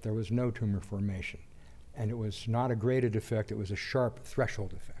it, there was no tumor formation. And it was not a graded effect, it was a sharp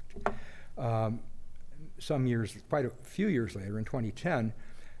threshold effect. Some years, quite a few years later, in 2010,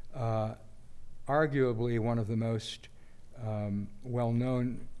 arguably one of the most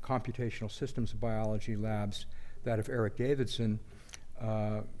well-known computational systems biology labs, that of Eric Davidson,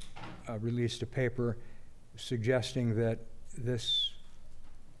 released a paper suggesting that this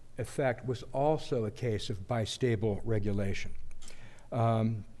effect was also a case of bistable regulation.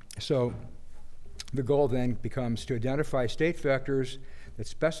 So the goal then becomes to identify state vectors that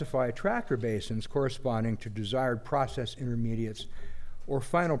specify attractor basins corresponding to desired process intermediates or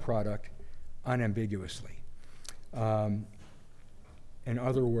final product unambiguously. In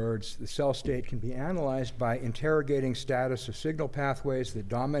other words, the cell state can be analyzed by interrogating status of signal pathways that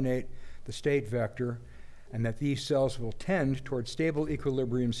dominate the state vector, and that these cells will tend toward stable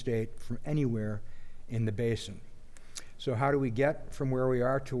equilibrium state from anywhere in the basin. So how do we get from where we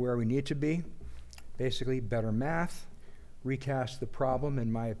are to where we need to be? Basically, better math, recast the problem,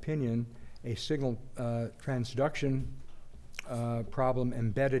 in my opinion, a signal transduction problem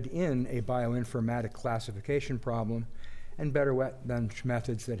embedded in a bioinformatic classification problem, and better bench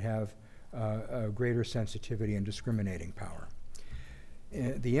methods that have greater sensitivity and discriminating power.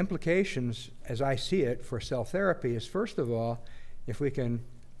 The implications, as I see it, for cell therapy is, first of all, if we can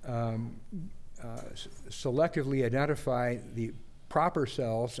selectively identify the proper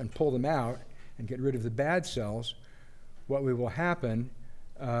cells and pull them out and get rid of the bad cells, what will happen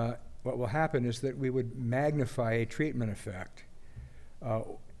is that we would magnify a treatment effect.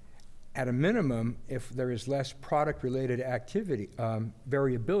 At a minimum, if there is less product-related activity,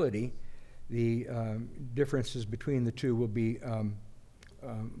 variability, the differences between the two will be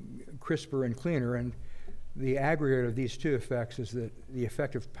crisper and cleaner, and the aggregate of these two effects is that the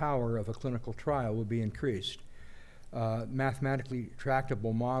effective power of a clinical trial will be increased. Mathematically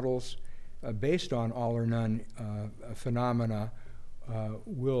tractable models based on all or none phenomena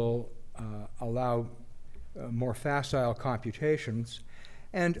will allow more facile computations,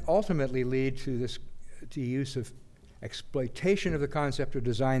 and ultimately lead to this use of exploitation of the concept of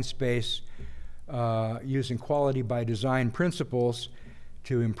design space using quality by design principles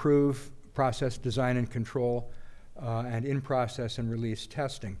to improve process design and control and in-process and release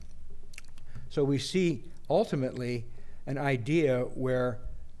testing. So we see ultimately an idea where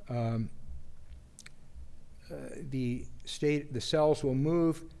the cells will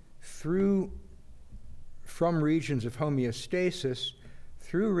move from regions of homeostasis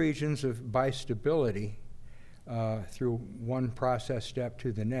through regions of bistability through one process step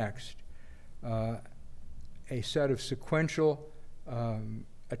to the next. A set of sequential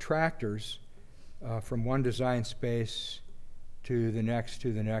attractors from one design space to the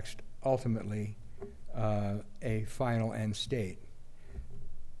next, ultimately a final end state.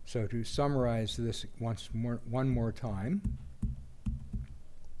 So to summarize this one more time,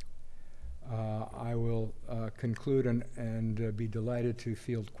 I will conclude and be delighted to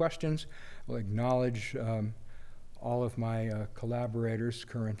field questions. I'll acknowledge all of my collaborators,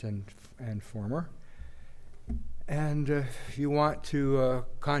 current and former. And if you want to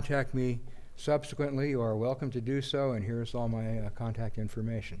contact me subsequently, you are welcome to do so, and here's all my contact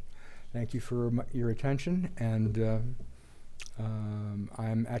information. Thank you for your attention, and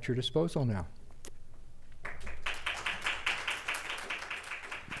I'm at your disposal now.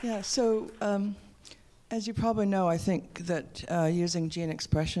 Yeah, so as you probably know, I think that using gene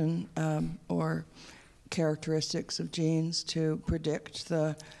expression or characteristics of genes to predict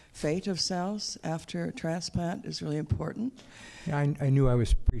the fate of cells after transplant is really important. Yeah, I knew I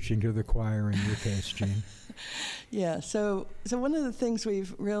was preaching to the choir in your case, Jean. Yeah, so one of the things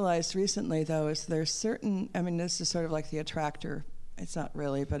we've realized recently, though, is there's certain, I mean, this is sort of like the attractor. It's not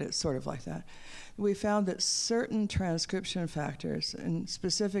really, but it's sort of like that. We found that certain transcription factors, and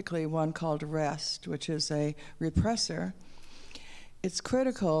specifically one called REST, which is a repressor, it's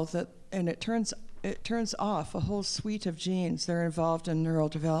critical that, and it turns off a whole suite of genes that are involved in neural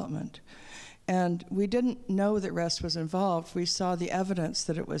development. And we didn't know that REST was involved. We saw the evidence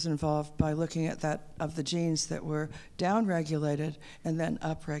that it was involved by looking at that of the genes that were downregulated and then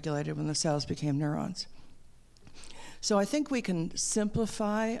upregulated when the cells became neurons. So I think we can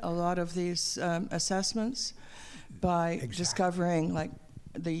simplify a lot of these assessments by discovering like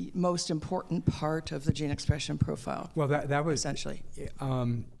the most important part of the gene expression profile. Well, that was essentially.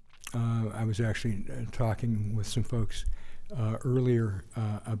 I was actually talking with some folks earlier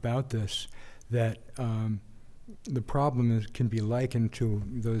about this, that the problem can be likened to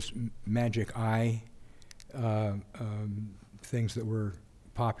those magic eye things that were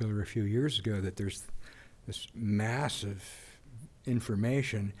popular a few years ago, that there's this massive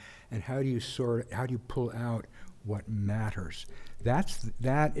information, and how do you pull out what matters?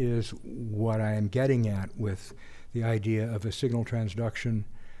 That is what I am getting at with the idea of a signal transduction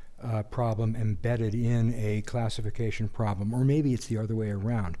problem embedded in a classification problem, or maybe it's the other way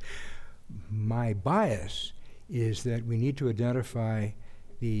around. My bias is that we need to identify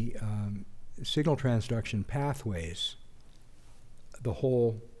the signal transduction pathways, the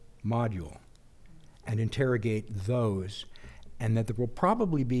whole module, and interrogate those, and that there will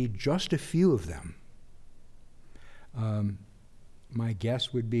probably be just a few of them. My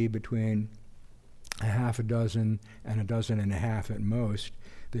guess would be between a half a dozen and a dozen and a half at most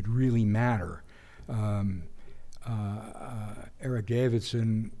that really matter. Eric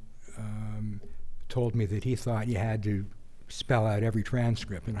Davidson told me that he thought you had to spell out every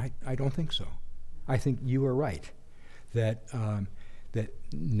transcript, and I don't think so. I think you are right, that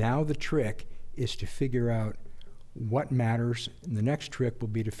now the trick is to figure out what matters, and the next trick will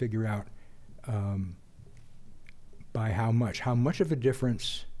be to figure out by how much of a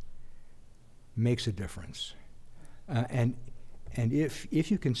difference makes a difference. And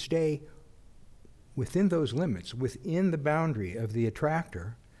if you can stay within those limits, within the boundary of the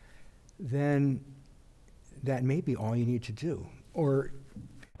attractor, then that may be all you need to do. Or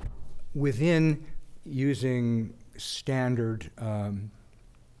within using standard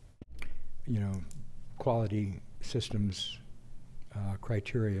quality systems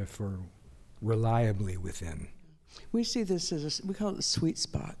criteria for reliably within. We see this as we call it a sweet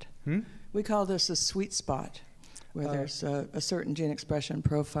spot. We call this a sweet spot, where there's a certain gene expression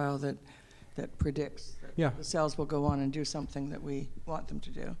profile that predicts that the cells will go on and do something that we want them to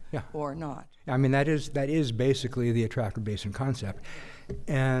do, or not. I mean, that is basically the attractor basin concept,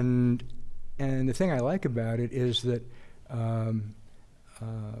 and the thing I like about it is that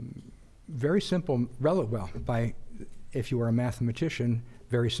very simple, if you are a mathematician,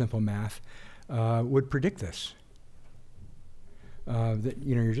 very simple math would predict this. That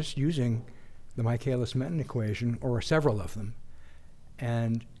you're just using the Michaelis-Menten equation, or several of them,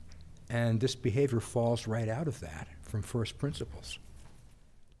 and this behavior falls right out of that from first principles.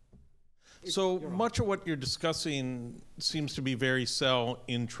 So much of what you're discussing seems to be very cell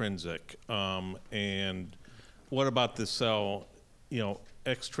intrinsic, and what about the cell,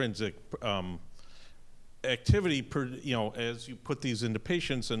 extrinsic activity, as you put these into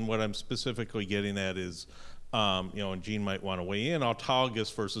patients? And what I'm specifically getting at is, and Jean might want to weigh in,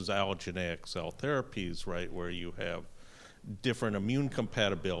 autologous versus allogeneic cell therapies, right, where you have different immune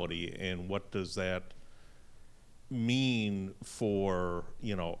compatibility, and what does that mean for,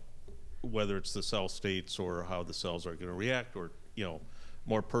 whether it's the cell states or how the cells are going to react, or,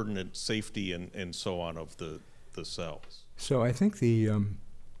 more pertinent safety and so on of the cells. So I think the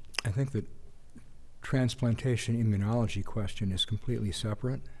transplantation immunology question is completely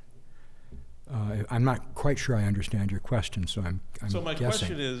separate. I'm not quite sure I understand your question, so I'm So my guessing.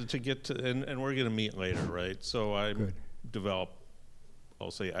 question is to get to, and we're going to meet later, right? So I Good. developed,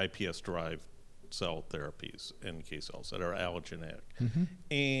 I'll say, iPS-derived cell therapies, NK cells that are allogeneic.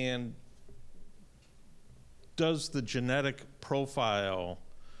 And does the genetic profile,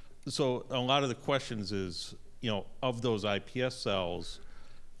 so a lot of the questions is, of those iPS cells,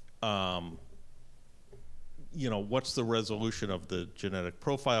 what's the resolution of the genetic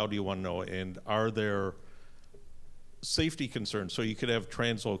profile, do you want to know? And are there safety concerns? So you could have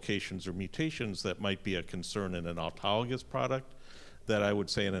translocations or mutations that might be a concern in an autologous product that I would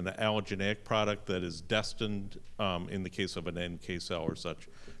say in an allogeneic product that is destined, in the case of an NK cell or such,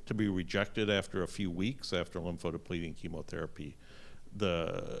 to be rejected after a few weeks after lymphodepleting chemotherapy.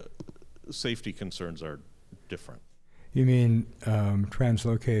 The safety concerns are different. You mean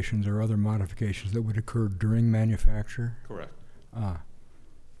translocations or other modifications that would occur during manufacture? Correct.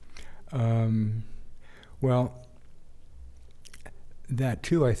 Well, that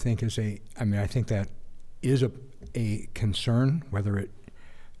too, I think, I think that is a concern. Whether it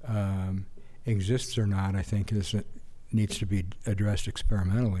exists or not, I think needs to be addressed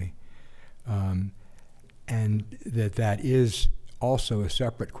experimentally. And that is also a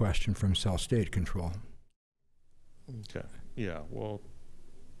separate question from cell state control. Okay. Yeah, we'll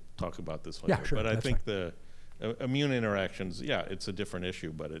talk about this later. Yeah, sure. But I think the immune interactions, it's a different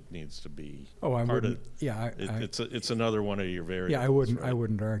issue, but it needs to be part of. Yeah, it's another one of your variables. Yeah, I wouldn't. Right? I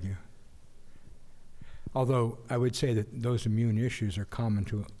wouldn't argue. Although I would say that those immune issues are common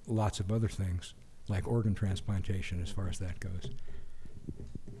to lots of other things, like organ transplantation, as far as that goes.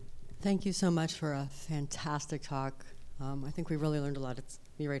 Thank you so much for a fantastic talk. I think we really learned a lot. It's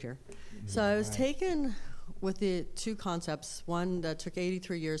me right here. So I was taken with the two concepts, one that took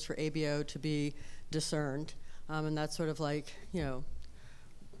 83 years for ABO to be discerned, and that's sort of like,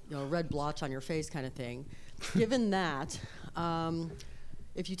 red blotch on your face kind of thing. Given that,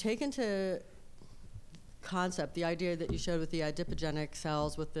 if you take into concept the idea that you showed with the adipogenic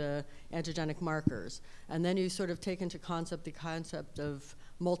cells with the antigenic markers, and then you sort of take into concept the concept of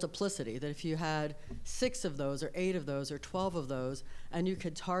multiplicity, that if you had 6 of those or 8 of those or 12 of those, and you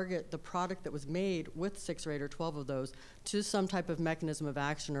could target the product that was made with 6 or 8 or 12 of those to some type of mechanism of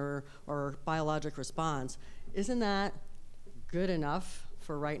action or biologic response, isn't that good enough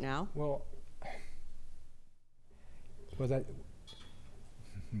for right now? Well, that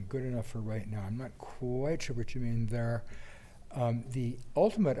good enough for right now. I'm not quite sure what you mean there. The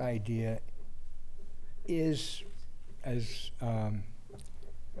ultimate idea is, as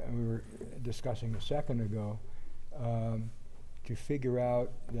we were discussing a second ago, to figure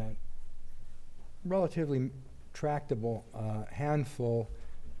out that relatively tractable handful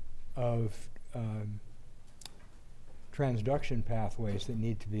of transduction pathways that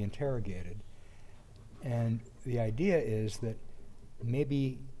need to be interrogated. And the idea is that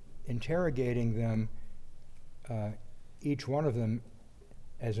maybe interrogating them, each one of them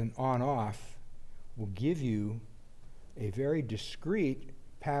as an on-off, will give you a very discrete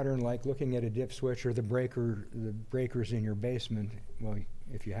pattern, like looking at a dip switch or the breakers in your basement. Well,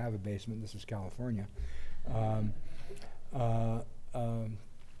 if you have a basement, this is California.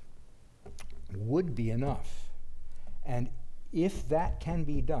 Would be enough. And if that can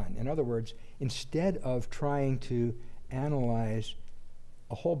be done, in other words, instead of trying to analyze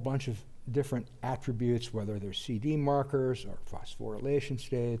a whole bunch of different attributes, whether they're CD markers or phosphorylation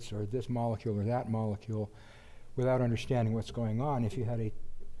states or this molecule or that molecule, without understanding what's going on, if you had a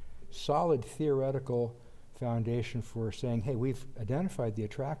solid theoretical foundation for saying, hey, we've identified the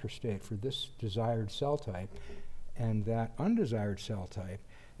attractor state for this desired cell type and that undesired cell type,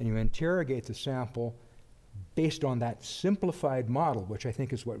 and you interrogate the sample based on that simplified model, which I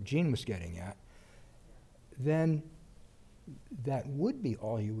think is what Gene was getting at, then that would be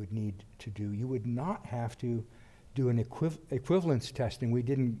all you would need to do. You would not have to do an equivalence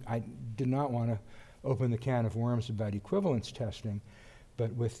testing. I did not want to open the can of worms about equivalence testing,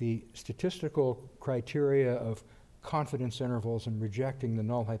 but with the statistical criteria of confidence intervals and rejecting the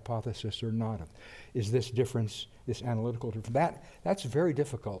null hypothesis or not, is this difference, this analytical difference, that's very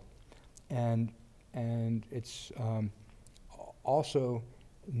difficult. And it's also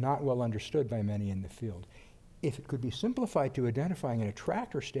not well understood by many in the field. If it could be simplified to identifying an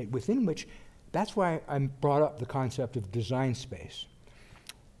attractor state within which, that's why I brought up the concept of design space.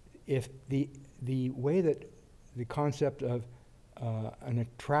 If the way that the concept of an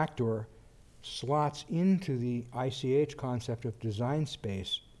attractor slots into the ICH concept of design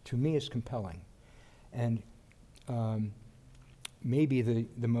space, to me, is compelling. And maybe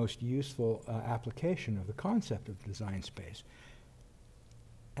the most useful application of the concept of design space.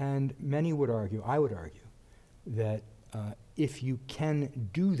 And many would argue, I would argue, that if you can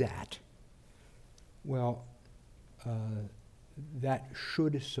do that, well, that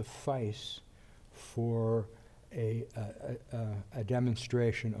should suffice for a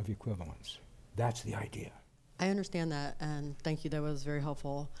demonstration of equivalence. That's the idea. I understand that, and thank you. That was very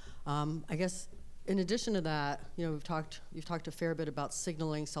helpful. I guess in addition to that, you've talked a fair bit about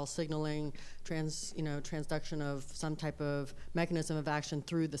signaling, cell signaling, transduction of some type of mechanism of action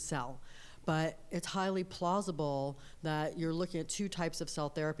through the cell. But it's highly plausible that you're looking at two types of cell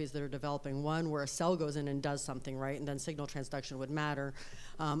therapies that are developing. One where a cell goes in and does something, right? And then signal transduction would matter.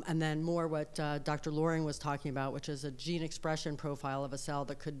 And then more what Dr. Loring was talking about, which is a gene expression profile of a cell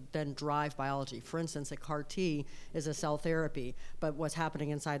that could then drive biology. For instance, a CAR T is a cell therapy, but what's happening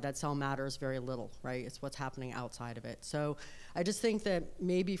inside that cell matters very little, right? It's what's happening outside of it. So I just think that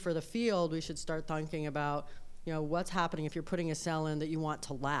maybe for the field, we should start thinking about what's happening if you're putting a cell in that you want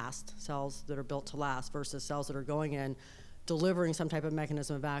to last, cells that are built to last, versus cells that are going in, delivering some type of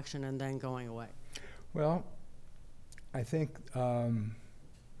mechanism of action and then going away? Well, I think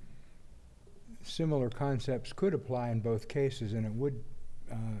similar concepts could apply in both cases, and it would,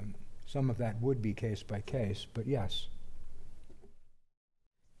 some of that would be case by case, but yes.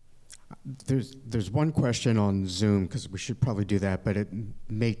 There's one question on Zoom, because we should probably do that, but it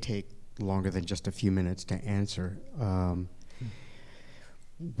may take longer than just a few minutes to answer.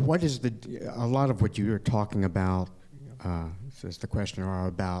 What is a lot of what you are talking about, says the questioner, are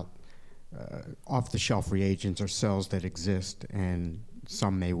about off-the-shelf reagents or cells that exist, and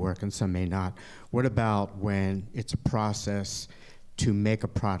some may work and some may not. What about when it's a process to make a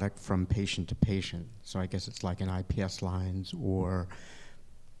product from patient to patient? So I guess it's like in IPS lines or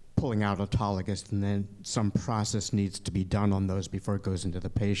pulling out autologous, and then some process needs to be done on those before it goes into the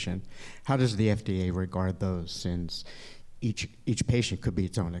patient. How does the FDA regard those, since each patient could be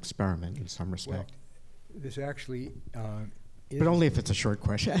its own experiment in some respect? Well, this actually but only if it's a short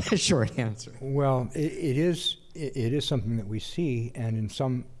question, a short answer. Well, it is something that we see, and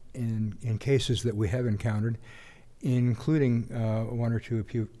in cases that we have encountered, including one or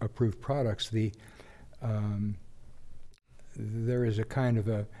two approved products, there is a kind of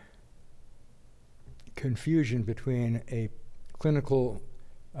a confusion between a clinical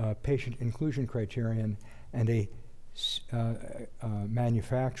patient inclusion criterion and a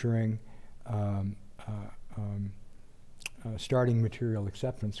manufacturing starting material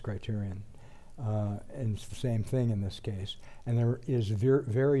acceptance criterion. And it's the same thing in this case. And there is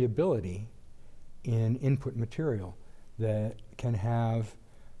variability in input material that can have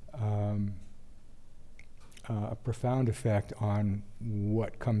a profound effect on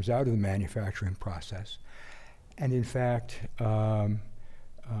what comes out of the manufacturing process. And in fact,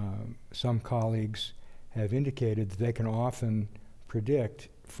 some colleagues have indicated that they can often predict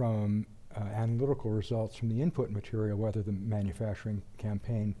from analytical results from the input material whether the manufacturing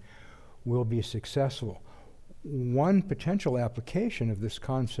campaign will be successful. One potential application of this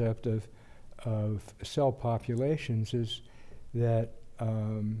concept of cell populations is that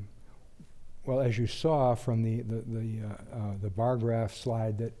well, as you saw from the bar graph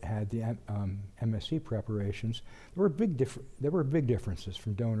slide that had the MSC preparations, there were big differences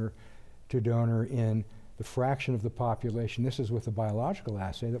from donor to donor in the fraction of the population. This is with a biological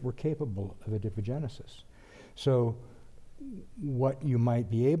assay that were capable of adipogenesis. So, what you might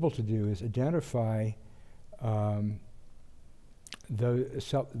be able to do is identify the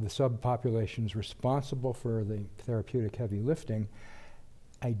subpopulations responsible for the therapeutic heavy lifting.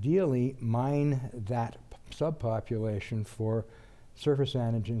 Ideally, mine that subpopulation for surface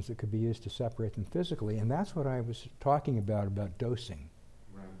antigens that could be used to separate them physically, and that's what I was talking about dosing.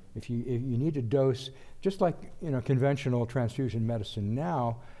 Right. If you need to dose, just like conventional transfusion medicine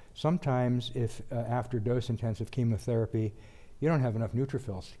now, sometimes if after dose-intensive chemotherapy, you don't have enough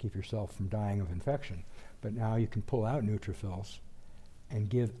neutrophils to keep yourself from dying of infection, but now you can pull out neutrophils and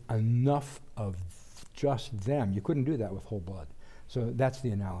give enough of just them. You couldn't do that with whole blood. So that's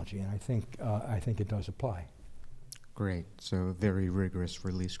the analogy, and I think it does apply. Great. So very rigorous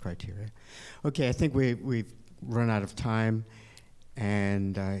release criteria. Okay, I think we've run out of time,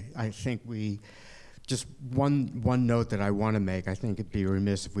 and I think just one note that I want to make. I think it'd be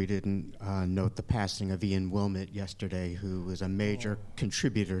remiss if we didn't note the passing of Ian Wilmot yesterday, who was a major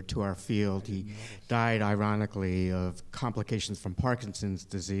contributor to our field. He died, ironically, of complications from Parkinson's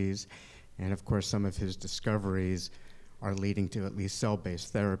disease, and of course some of his discoveries are leading to at least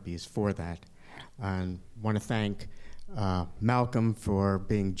cell-based therapies for that. And want to thank Malcolm for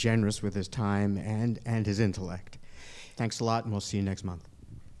being generous with his time and his intellect. Thanks a lot, and we'll see you next month.